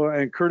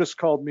Curtis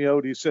called me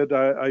out. He said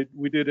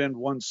we did end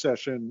one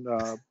session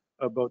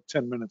about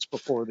 10 minutes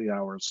before the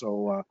hour,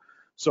 so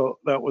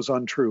that was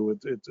untrue.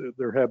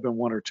 There have been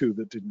 1 or 2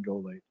 that didn't go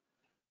late.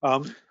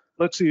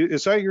 Let's see.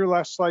 Is that your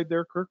last slide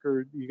there, Kirk,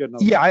 or you got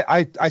another?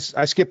 Yeah, I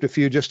skipped a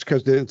few just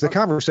because the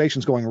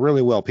conversation's going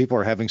really well. People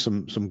are having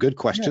some good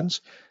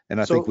questions,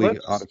 and I think we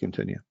ought to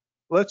continue.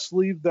 Let's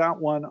leave that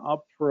one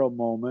up for a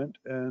moment,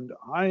 and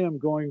I am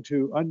going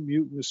to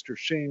unmute Mr.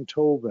 Shane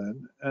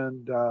Tobin,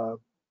 and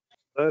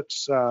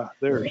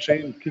there,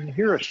 Shane. Can you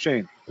hear us,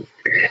 Shane?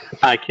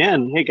 I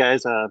can. Hey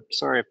guys,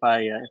 sorry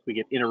if we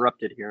get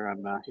interrupted here. I'm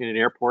in an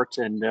airport,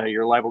 and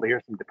you're liable to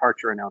hear some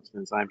departure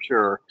announcements, I'm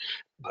sure.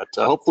 But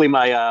hopefully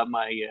my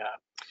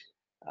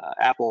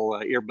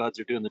Apple earbuds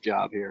are doing the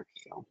job here.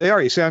 So. They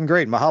are. You sound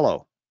great.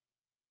 Mahalo.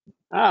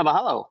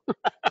 Mahalo.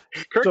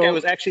 Kirk, I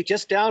was actually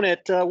just down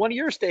at one of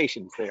your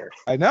stations there.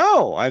 I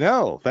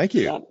know. Thank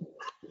you.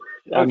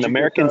 On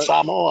American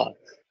Samoa.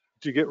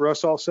 Did you get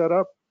Russ all set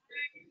up?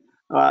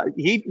 I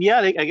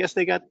guess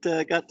they got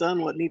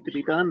done what needed to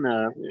be done.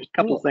 There's a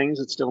couple of things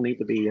that still need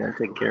to be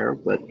taken care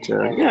of, but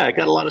I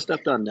got a lot of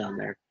stuff done down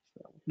there.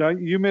 Now,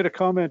 you made a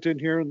comment in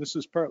here, and this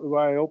is partly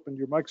why I opened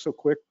your mic so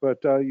quick,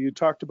 but you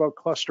talked about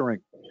clustering.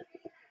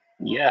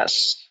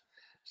 Yes.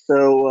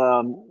 So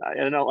I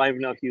don't know. I don't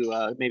know if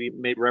you maybe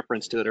made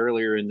reference to it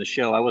earlier in the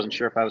show. I wasn't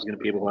sure if I was going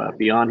to be able to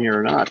be on here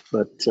or not,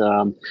 but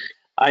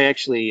I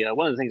actually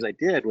one of the things I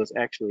did was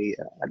actually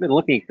I've been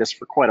looking at this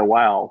for quite a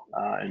while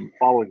and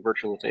following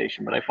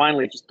virtualization, but I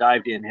finally just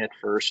dived in head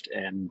first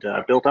and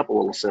built up a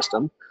little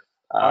system.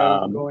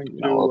 I'm going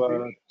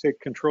to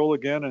take control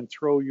again and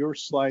throw your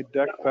slide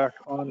deck back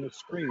on the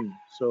screen.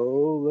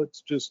 So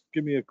let's just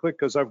give me a click,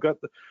 because I've got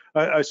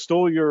I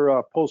stole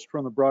your post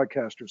from the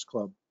Broadcasters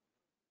Club,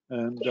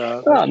 and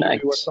that should nice.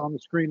 be what's on the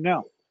screen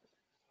now.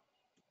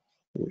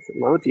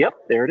 Loads. Yep,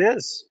 there it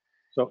is.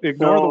 So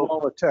ignore the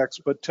wall of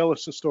text, but tell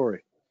us the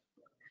story.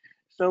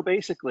 So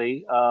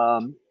basically,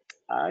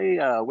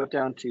 I went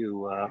down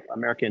to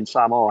American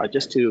Samoa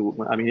just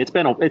to. I mean, it's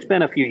been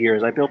a few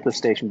years. I built this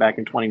station back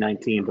in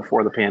 2019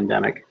 before the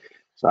pandemic.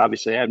 So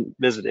obviously, I hadn't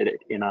visited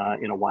it in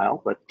a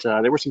while, but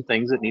there were some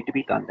things that need to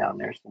be done down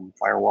there, some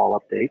firewall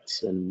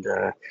updates, and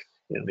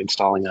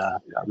installing a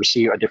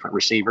different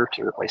receiver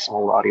to replace some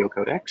old audio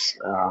codecs.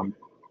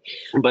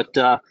 But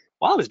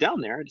while I was down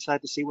there, I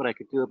decided to see what I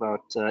could do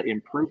about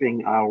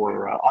improving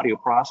our audio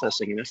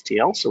processing and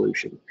STL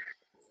solution.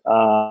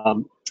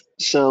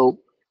 So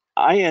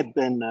I had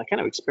been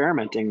kind of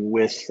experimenting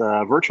with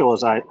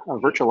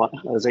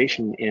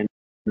virtualization in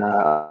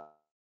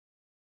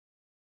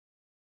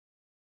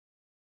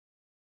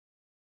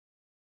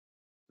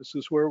This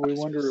is where we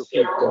wonder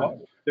if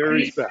there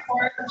he's back.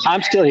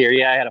 I'm still here.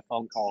 Yeah, I had a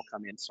phone call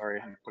come in. Sorry,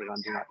 I had to put it on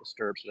Do Not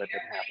Disturb so that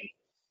didn't happen.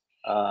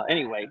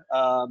 Anyway,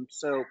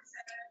 so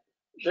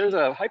there's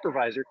a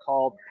hypervisor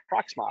called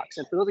Proxmox,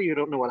 and for those of you who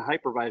don't know what a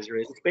hypervisor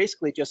is, it's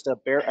basically just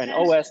an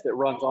OS that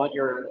runs on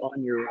your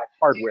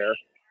hardware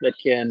that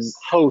can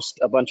host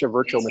a bunch of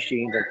virtual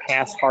machines and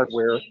pass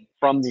hardware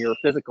from your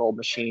physical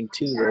machine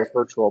to those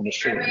virtual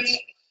machines.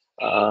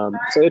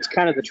 So it's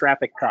kind of the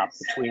traffic cop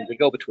between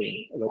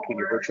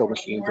your virtual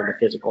machines and the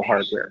physical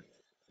hardware.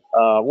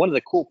 One of the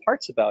cool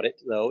parts about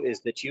it, though,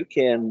 is that you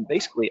can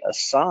basically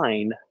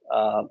assign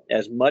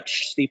as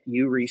much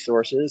CPU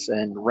resources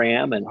and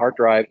RAM and hard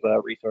drive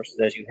resources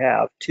as you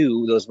have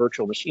to those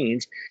virtual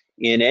machines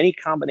in any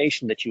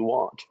combination that you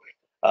want.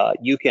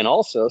 You can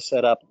also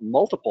set up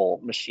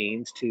multiple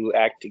machines to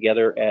act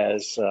together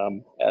as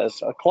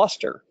a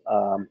cluster.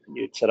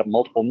 You'd set up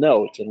multiple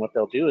nodes, and what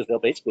they'll do is they'll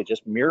basically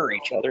just mirror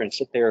each other and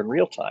sit there in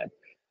real time.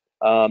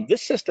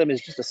 This system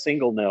is just a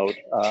single node.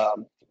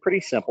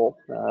 Pretty simple.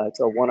 It's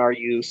a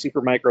 1RU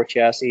super micro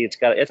chassis.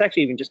 It's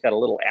actually even just got a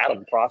little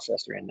Atom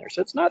processor in there,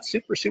 so it's not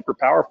super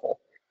powerful.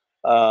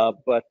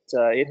 But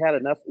it had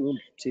enough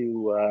oomph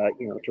to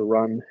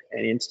run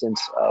an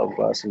instance of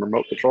some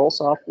remote control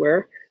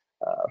software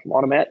from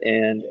Automat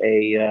and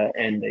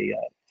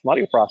some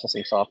audio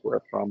processing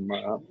software from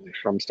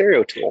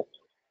Stereo Tool.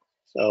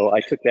 So I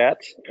took that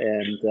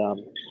and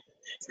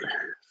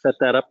set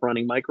that up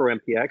running micro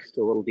MPX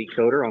to a little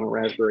decoder on a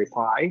Raspberry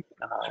Pi.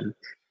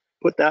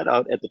 Put that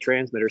out at the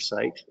transmitter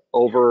site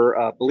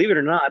over, believe it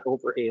or not,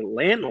 over a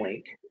LAN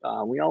link.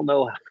 We all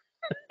know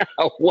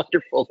how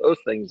wonderful those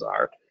things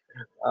are.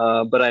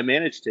 But I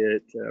managed to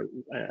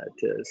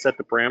set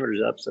the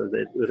parameters up so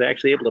that it was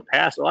actually able to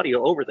pass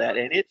audio over that,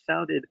 and it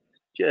sounded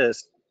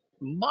just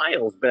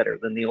miles better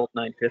than the old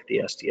 950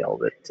 STL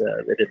that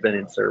had been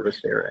in service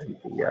there in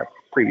the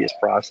previous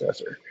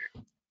processor.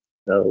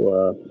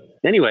 So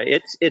anyway,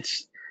 it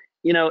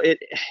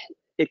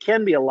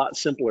can be a lot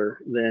simpler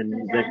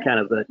than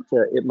kind of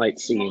it might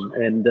seem.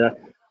 And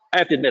I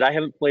have to admit, I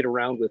haven't played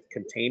around with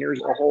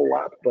containers a whole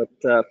lot, but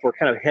for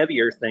kind of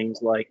heavier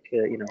things like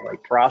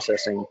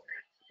processing,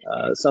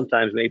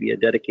 sometimes maybe a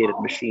dedicated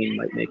machine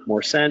might make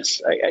more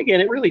sense. Again,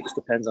 it really just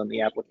depends on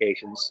the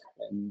applications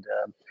and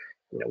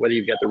whether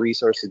you've got the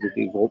resources to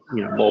do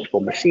multiple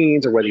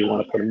machines, or whether you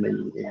want to put them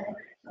in kind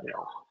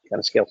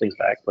of scale things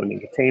back, put them in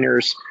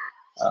containers.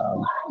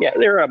 Yeah,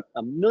 there are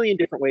a million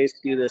different ways to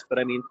do this, but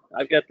I mean,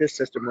 I've got this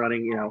system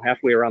running,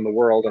 halfway around the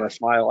world on a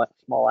small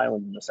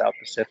island in the South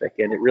Pacific,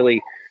 and it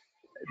really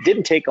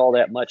didn't take all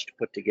that much to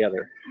put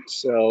together.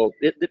 So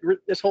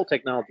this whole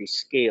technology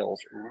scales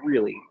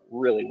really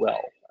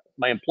well.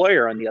 My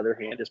employer, on the other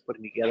hand, is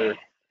putting together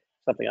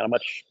something on a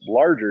much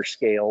larger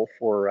scale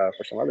for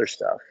some other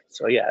stuff.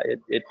 So yeah,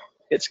 it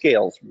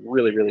scales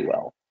really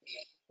well.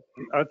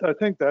 I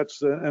think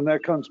and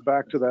that comes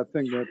back to that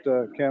thing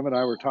that Cam and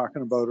I were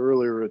talking about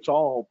earlier. It's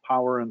all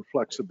power and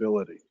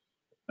flexibility,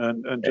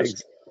 and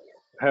just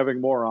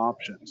having more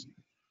options.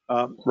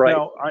 Right.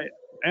 Now, I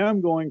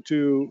am going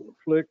to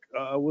flick.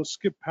 We'll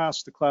skip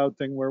past the cloud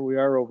thing where we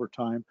are over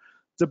time.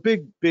 It's a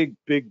big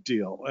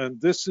deal, and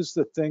this is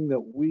the thing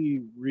that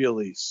we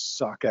really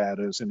suck at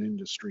as an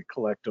industry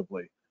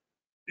collectively.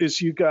 Is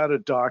you got to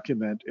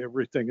document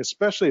everything,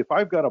 especially if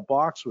I've got a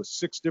box with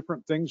 6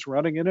 different things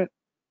running in it.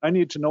 I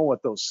need to know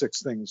what those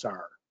 6 things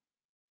are.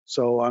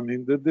 So, I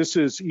mean, this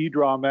is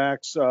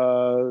eDrawMax.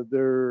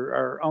 There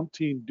are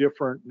umpteen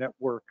different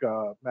network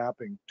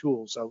mapping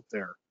tools out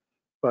there.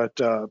 But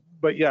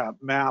yeah,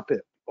 map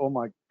it. oh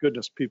my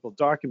goodness, people,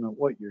 document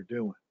what you're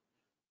doing.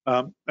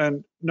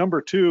 And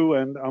number two,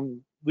 and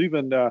I'm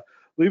leaving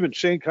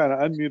Shane kind of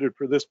unmuted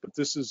for this, but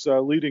this is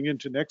leading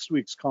into next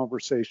week's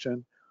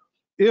conversation.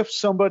 If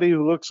somebody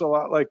who looks a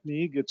lot like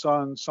me gets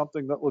on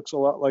something that looks a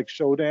lot like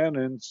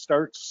Shodan and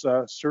starts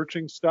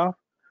searching stuff,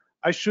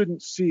 I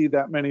shouldn't see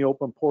that many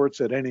open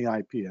ports at any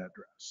IP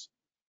address.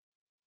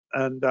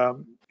 And,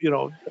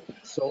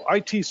 so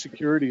IT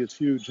security is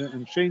huge.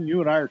 And Shane,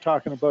 you and I are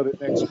talking about it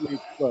next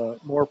week,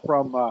 more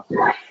from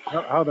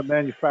how the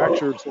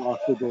manufacturers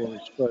lock the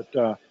doors. But,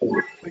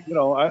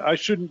 I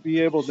shouldn't be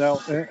able now,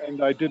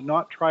 and I did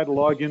not try to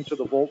log into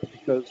the Vault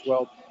because,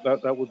 well,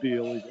 that would be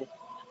illegal.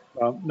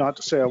 Not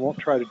to say I won't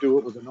try to do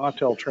it with a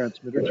Nautel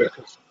transmitter just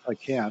because I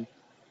can.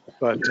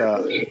 But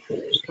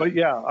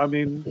yeah, I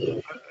mean,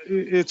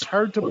 it's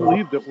hard to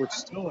believe that we're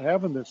still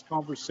having this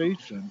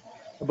conversation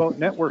about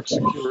network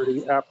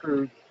security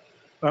after,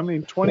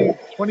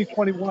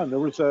 2021, there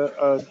was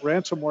a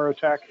ransomware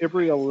attack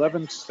every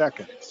 11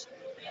 seconds.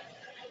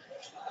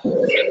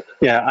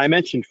 Yeah, I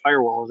mentioned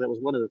firewalls. That was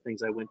one of the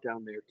things I went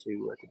down there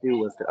to do,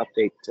 was to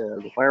update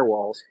the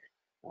firewalls.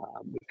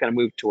 We kind of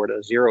moved toward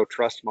a zero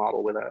trust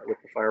model with the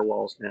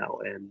firewalls now,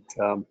 and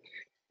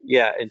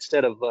yeah,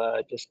 instead of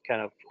just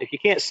kind of, if you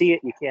can't see it,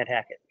 you can't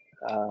hack it.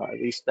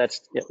 At least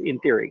that's in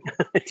theory.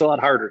 It's a lot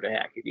harder to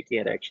hack if you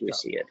can't actually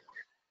see it.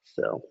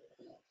 So.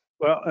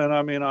 Well, and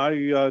I mean,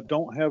 I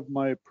don't have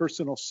my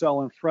personal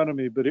cell in front of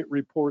me, but it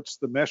reports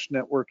the mesh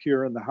network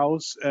here in the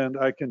house. And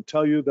I can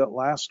tell you that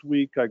last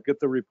week, I get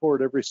the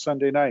report every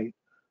Sunday night.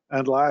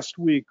 And last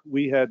week,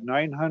 we had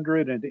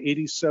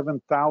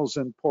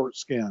 987,000 port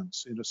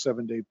scans in a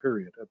 7-day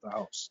period at the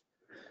house.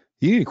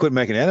 You need to quit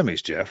making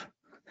enemies, Jeff.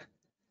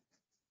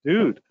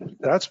 Dude,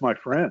 that's my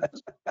friend.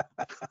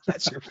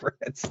 That's your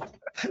friends.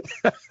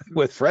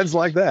 With friends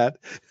like that.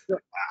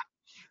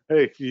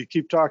 Hey, you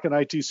keep talking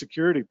IT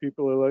security,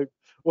 people are like,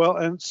 well,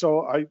 and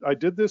so I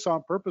did this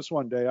on purpose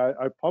one day.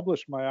 I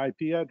published my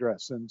IP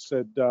address and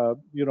said, our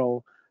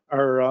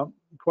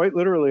quite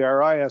literally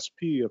our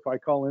ISP, if I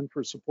call in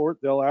for support,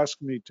 they'll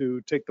ask me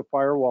to take the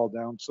firewall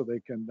down so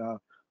they can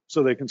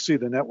see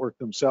the network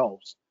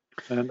themselves.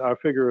 And I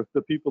figure if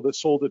the people that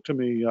sold it to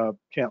me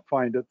can't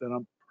find it, then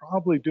I'm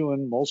probably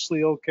doing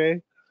mostly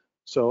okay.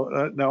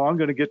 So now I'm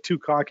going to get too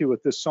cocky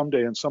with this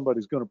someday, and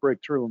somebody's going to break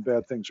through, and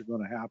bad things are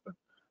going to happen.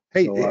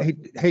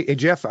 Hey,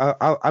 Jeff,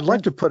 I'd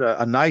like to put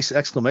a nice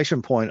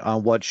exclamation point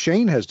on what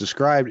Shane has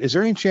described. Is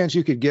there any chance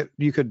you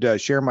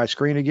could share my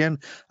screen again?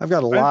 I've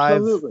got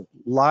a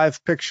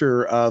live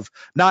picture of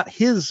not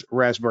his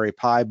Raspberry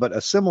Pi, but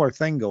a similar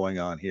thing going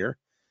on here.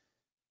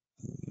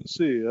 Let's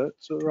see,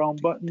 that's the wrong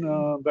button.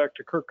 Back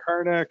to Kirk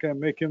Harnack and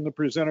make him the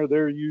presenter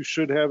there. You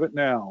should have it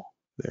now.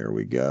 There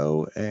we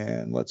go.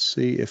 And let's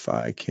see if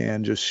I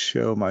can just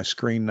show my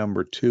screen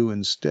number 2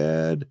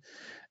 instead.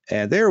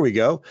 And there we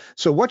go.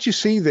 So what you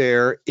see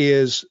there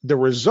is the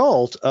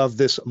result of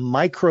this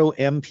micro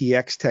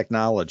MPX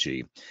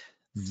technology.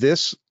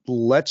 This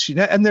lets you,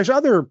 and there's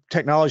other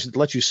technology that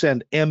lets you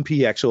send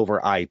MPX over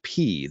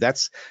IP.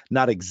 That's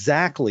not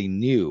exactly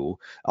new,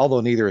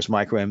 although neither is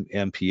micro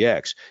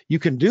MPX. You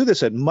can do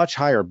this at much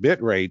higher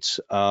bit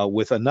rates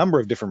with a number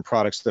of different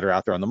products that are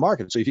out there on the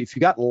market. So if you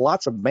got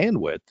lots of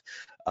bandwidth,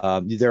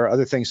 there are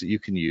other things that you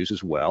can use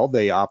as well.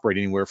 They operate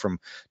anywhere from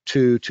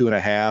 2,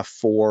 2.5,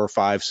 4,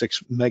 5,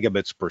 6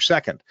 megabits per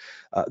second.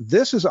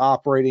 This is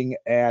operating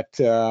at,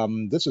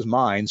 this is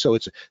mine, so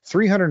it's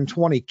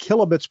 320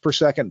 kilobits per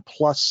second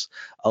plus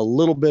a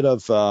little bit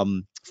of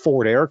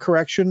forward error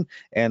correction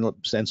and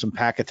some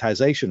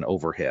packetization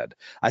overhead.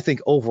 I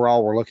think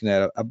overall we're looking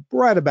at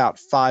right about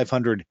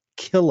 500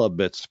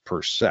 kilobits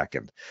per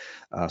second.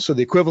 So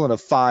the equivalent of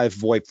 5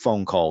 VoIP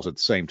phone calls at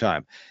the same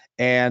time.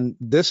 And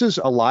this is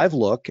a live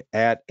look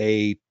at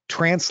a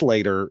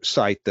translator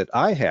site that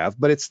I have,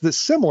 but it's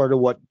similar to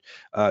what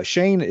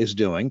Shane is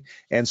doing.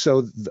 And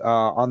so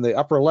on the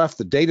upper left,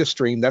 the data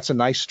stream, that's a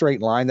nice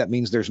straight line. That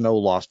means there's no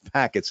lost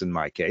packets in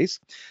my case.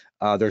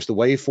 There's the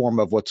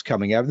waveform of what's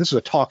coming out. This is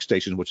a talk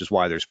station, which is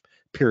why there's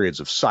periods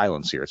of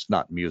silence here. It's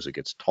not music,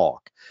 it's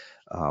talk.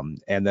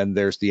 And then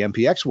there's the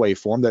MPX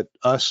waveform that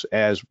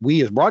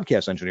we as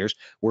broadcast engineers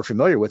we're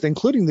familiar with,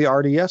 including the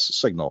RDS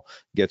signal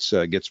gets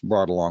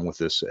brought along with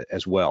this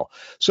as well.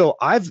 So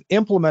I've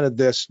implemented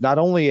this not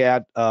only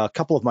at a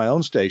couple of my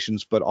own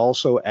stations, but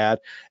also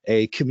at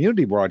a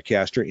community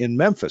broadcaster in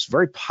Memphis,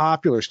 very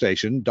popular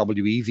station,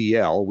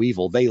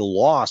 Weevil. They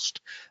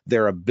lost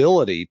their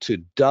ability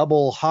to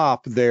double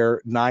hop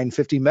their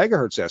 950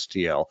 megahertz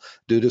STL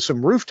due to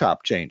some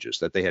rooftop changes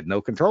that they had no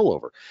control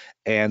over.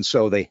 And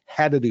so they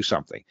had to do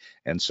something.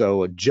 And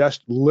so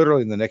just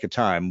literally in the nick of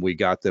time, we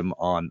got them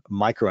on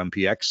micro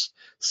MPX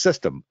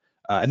system.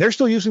 And they're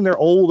still using their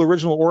old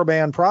original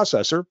Orban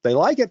processor. They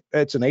like it.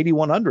 It's an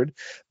 8100,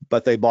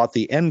 but they bought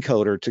the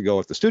encoder to go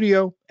at the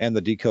studio and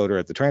the decoder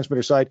at the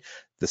transmitter side,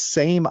 the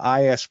same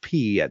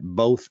ISP at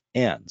both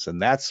ends.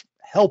 And that's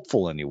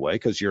helpful anyway,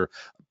 because you're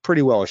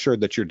pretty well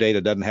assured that your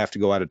data doesn't have to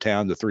go out of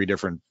town to 3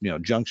 different,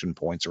 junction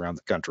points around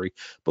the country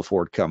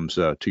before it comes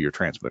to your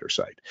transmitter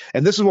site.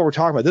 And this is what we're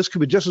talking about. This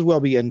could be just as well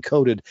be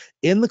encoded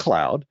in the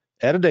cloud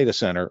at a data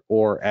center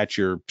or at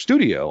your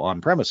studio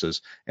on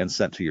premises and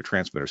sent to your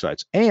transmitter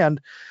sites.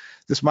 And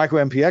this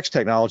micro MPX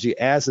technology,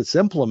 as it's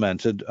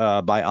implemented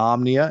by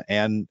Omnia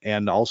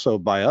and also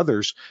by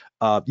others,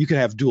 you can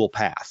have dual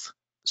path.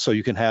 So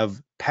you can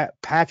have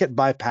packet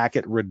by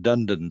packet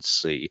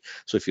redundancy.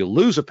 So if you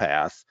lose a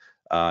path,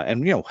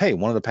 and hey,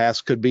 one of the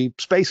paths could be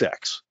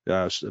SpaceX,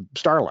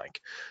 Starlink,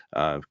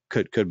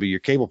 could be your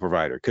cable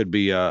provider, could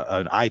be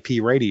an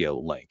IP radio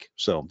link.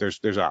 So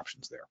there's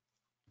options there.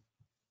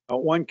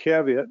 One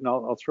caveat, and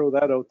I'll throw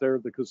that out there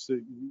because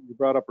you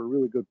brought up a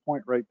really good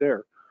point right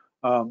there.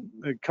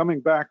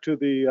 Coming back to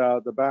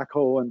the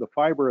backhoe and the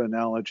fiber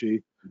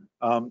analogy,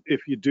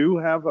 if you do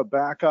have a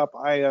backup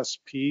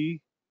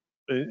ISP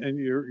and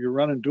you're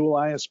running dual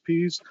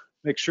ISPs,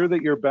 make sure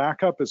that your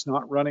backup is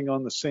not running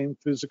on the same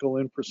physical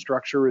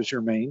infrastructure as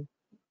your main,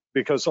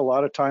 because a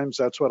lot of times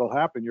that's what'll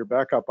happen. Your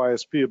backup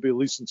ISP will be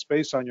leasing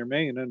space on your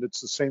main, and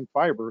it's the same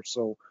fiber.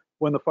 So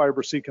when the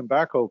fiber seeking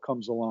backhoe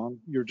comes along,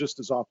 you're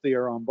just as off the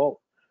air on both.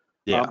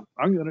 Yeah.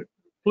 I'm going to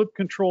flip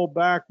control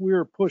back.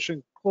 We're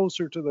pushing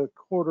closer to the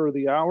quarter of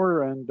the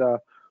hour, and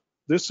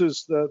this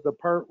is the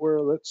part where,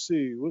 let's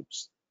see,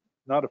 whoops,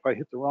 not if I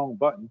hit the wrong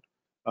button.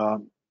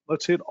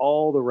 Let's hit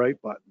all the right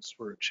buttons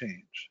for a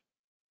change.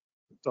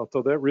 So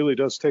that really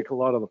does take a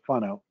lot of the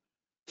fun out.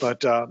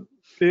 But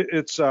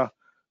it's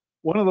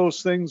one of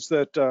those things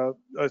that,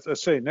 as I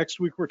say, next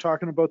week we're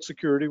talking about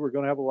security. We're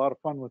going to have a lot of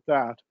fun with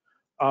that.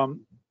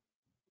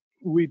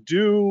 We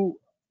do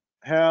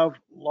have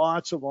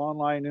lots of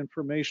online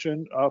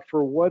information.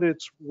 For what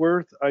it's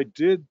worth, I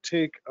did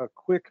take a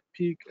quick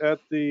peek at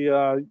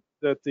the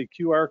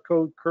QR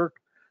code, Kirk.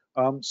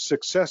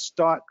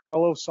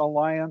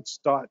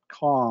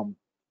 Success.telosalliance.com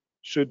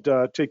should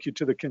take you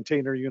to the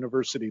Container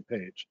University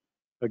page.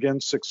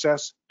 Again,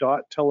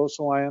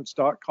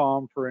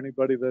 success.telosalliance.com for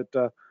anybody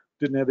that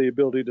didn't have the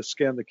ability to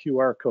scan the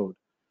QR code.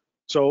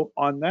 So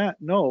on that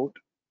note,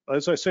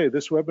 as I say,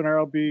 this webinar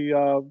will be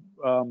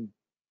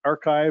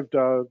archived.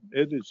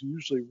 Ed is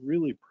usually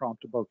really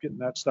prompt about getting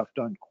that stuff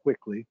done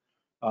quickly.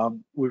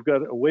 We've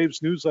got a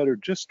Waves newsletter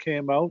just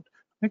came out.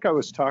 I think I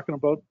was talking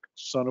about,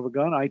 son of a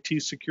gun,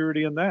 IT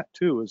security in that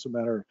too, as a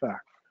matter of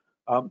fact.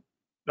 I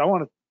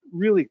want to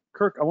really,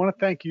 Kirk, I want to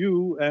thank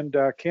you and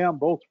Cam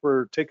both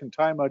for taking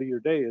time out of your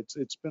day.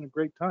 It's been a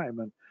great time,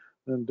 and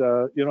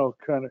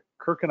kind of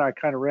Kirk and I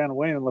kind of ran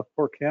away and left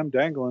poor Cam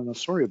dangling. I'm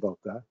sorry about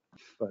that,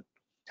 but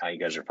you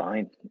guys are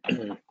fine.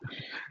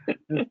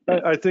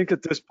 I think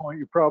at this point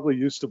you're probably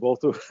used to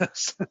both of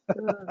us.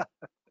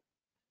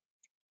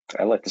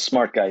 I let the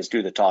smart guys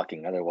do the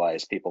talking,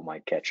 otherwise people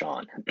might catch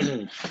on.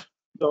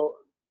 So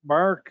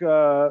Mark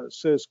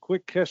says,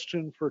 quick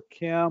question for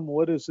Cam.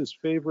 What is his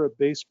favorite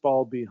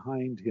baseball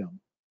behind him?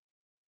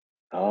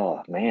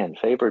 Oh man,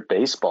 favorite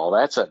baseball.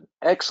 That's an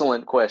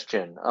excellent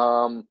question.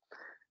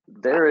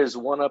 There is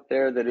one up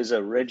there that is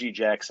a Reggie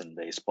Jackson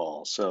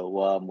baseball.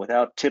 So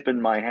without tipping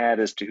my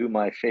hat as to who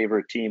my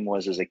favorite team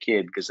was as a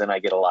kid, because then I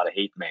get a lot of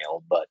hate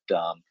mail, but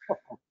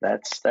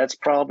that's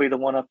probably the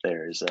one up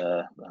there is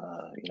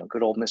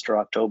good old Mr.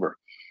 October.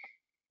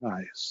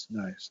 Nice.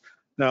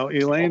 Now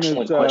Elaine,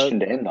 excellent question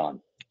to end on.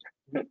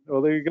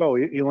 Well, there you go.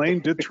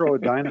 Elaine did throw a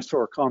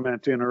dinosaur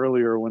comment in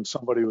earlier when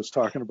somebody was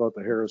talking about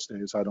the Harris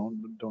days. I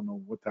don't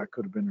know what that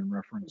could have been in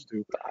reference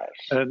to.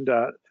 And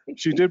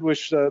she did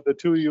wish the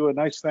two of you a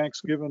nice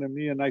Thanksgiving and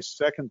me a nice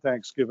second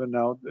Thanksgiving.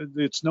 Now,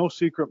 it's no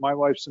secret my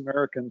wife's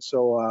American,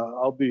 so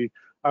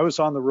I was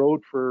on the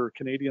road for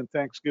Canadian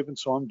Thanksgiving,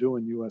 so I'm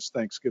doing U.S.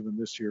 Thanksgiving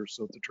this year.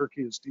 So the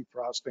turkey is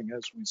defrosting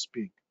as we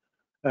speak.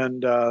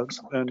 And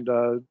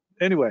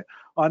anyway,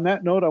 on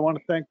that note, I want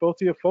to thank both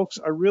of you folks.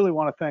 I really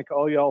want to thank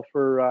all y'all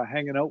for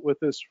hanging out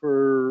with us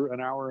for an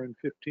hour and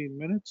 15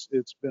 minutes.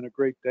 It's been a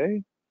great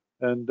day,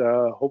 and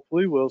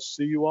hopefully we'll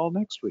see you all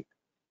next week.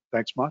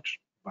 Thanks much.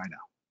 Bye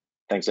now.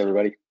 Thanks,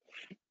 everybody.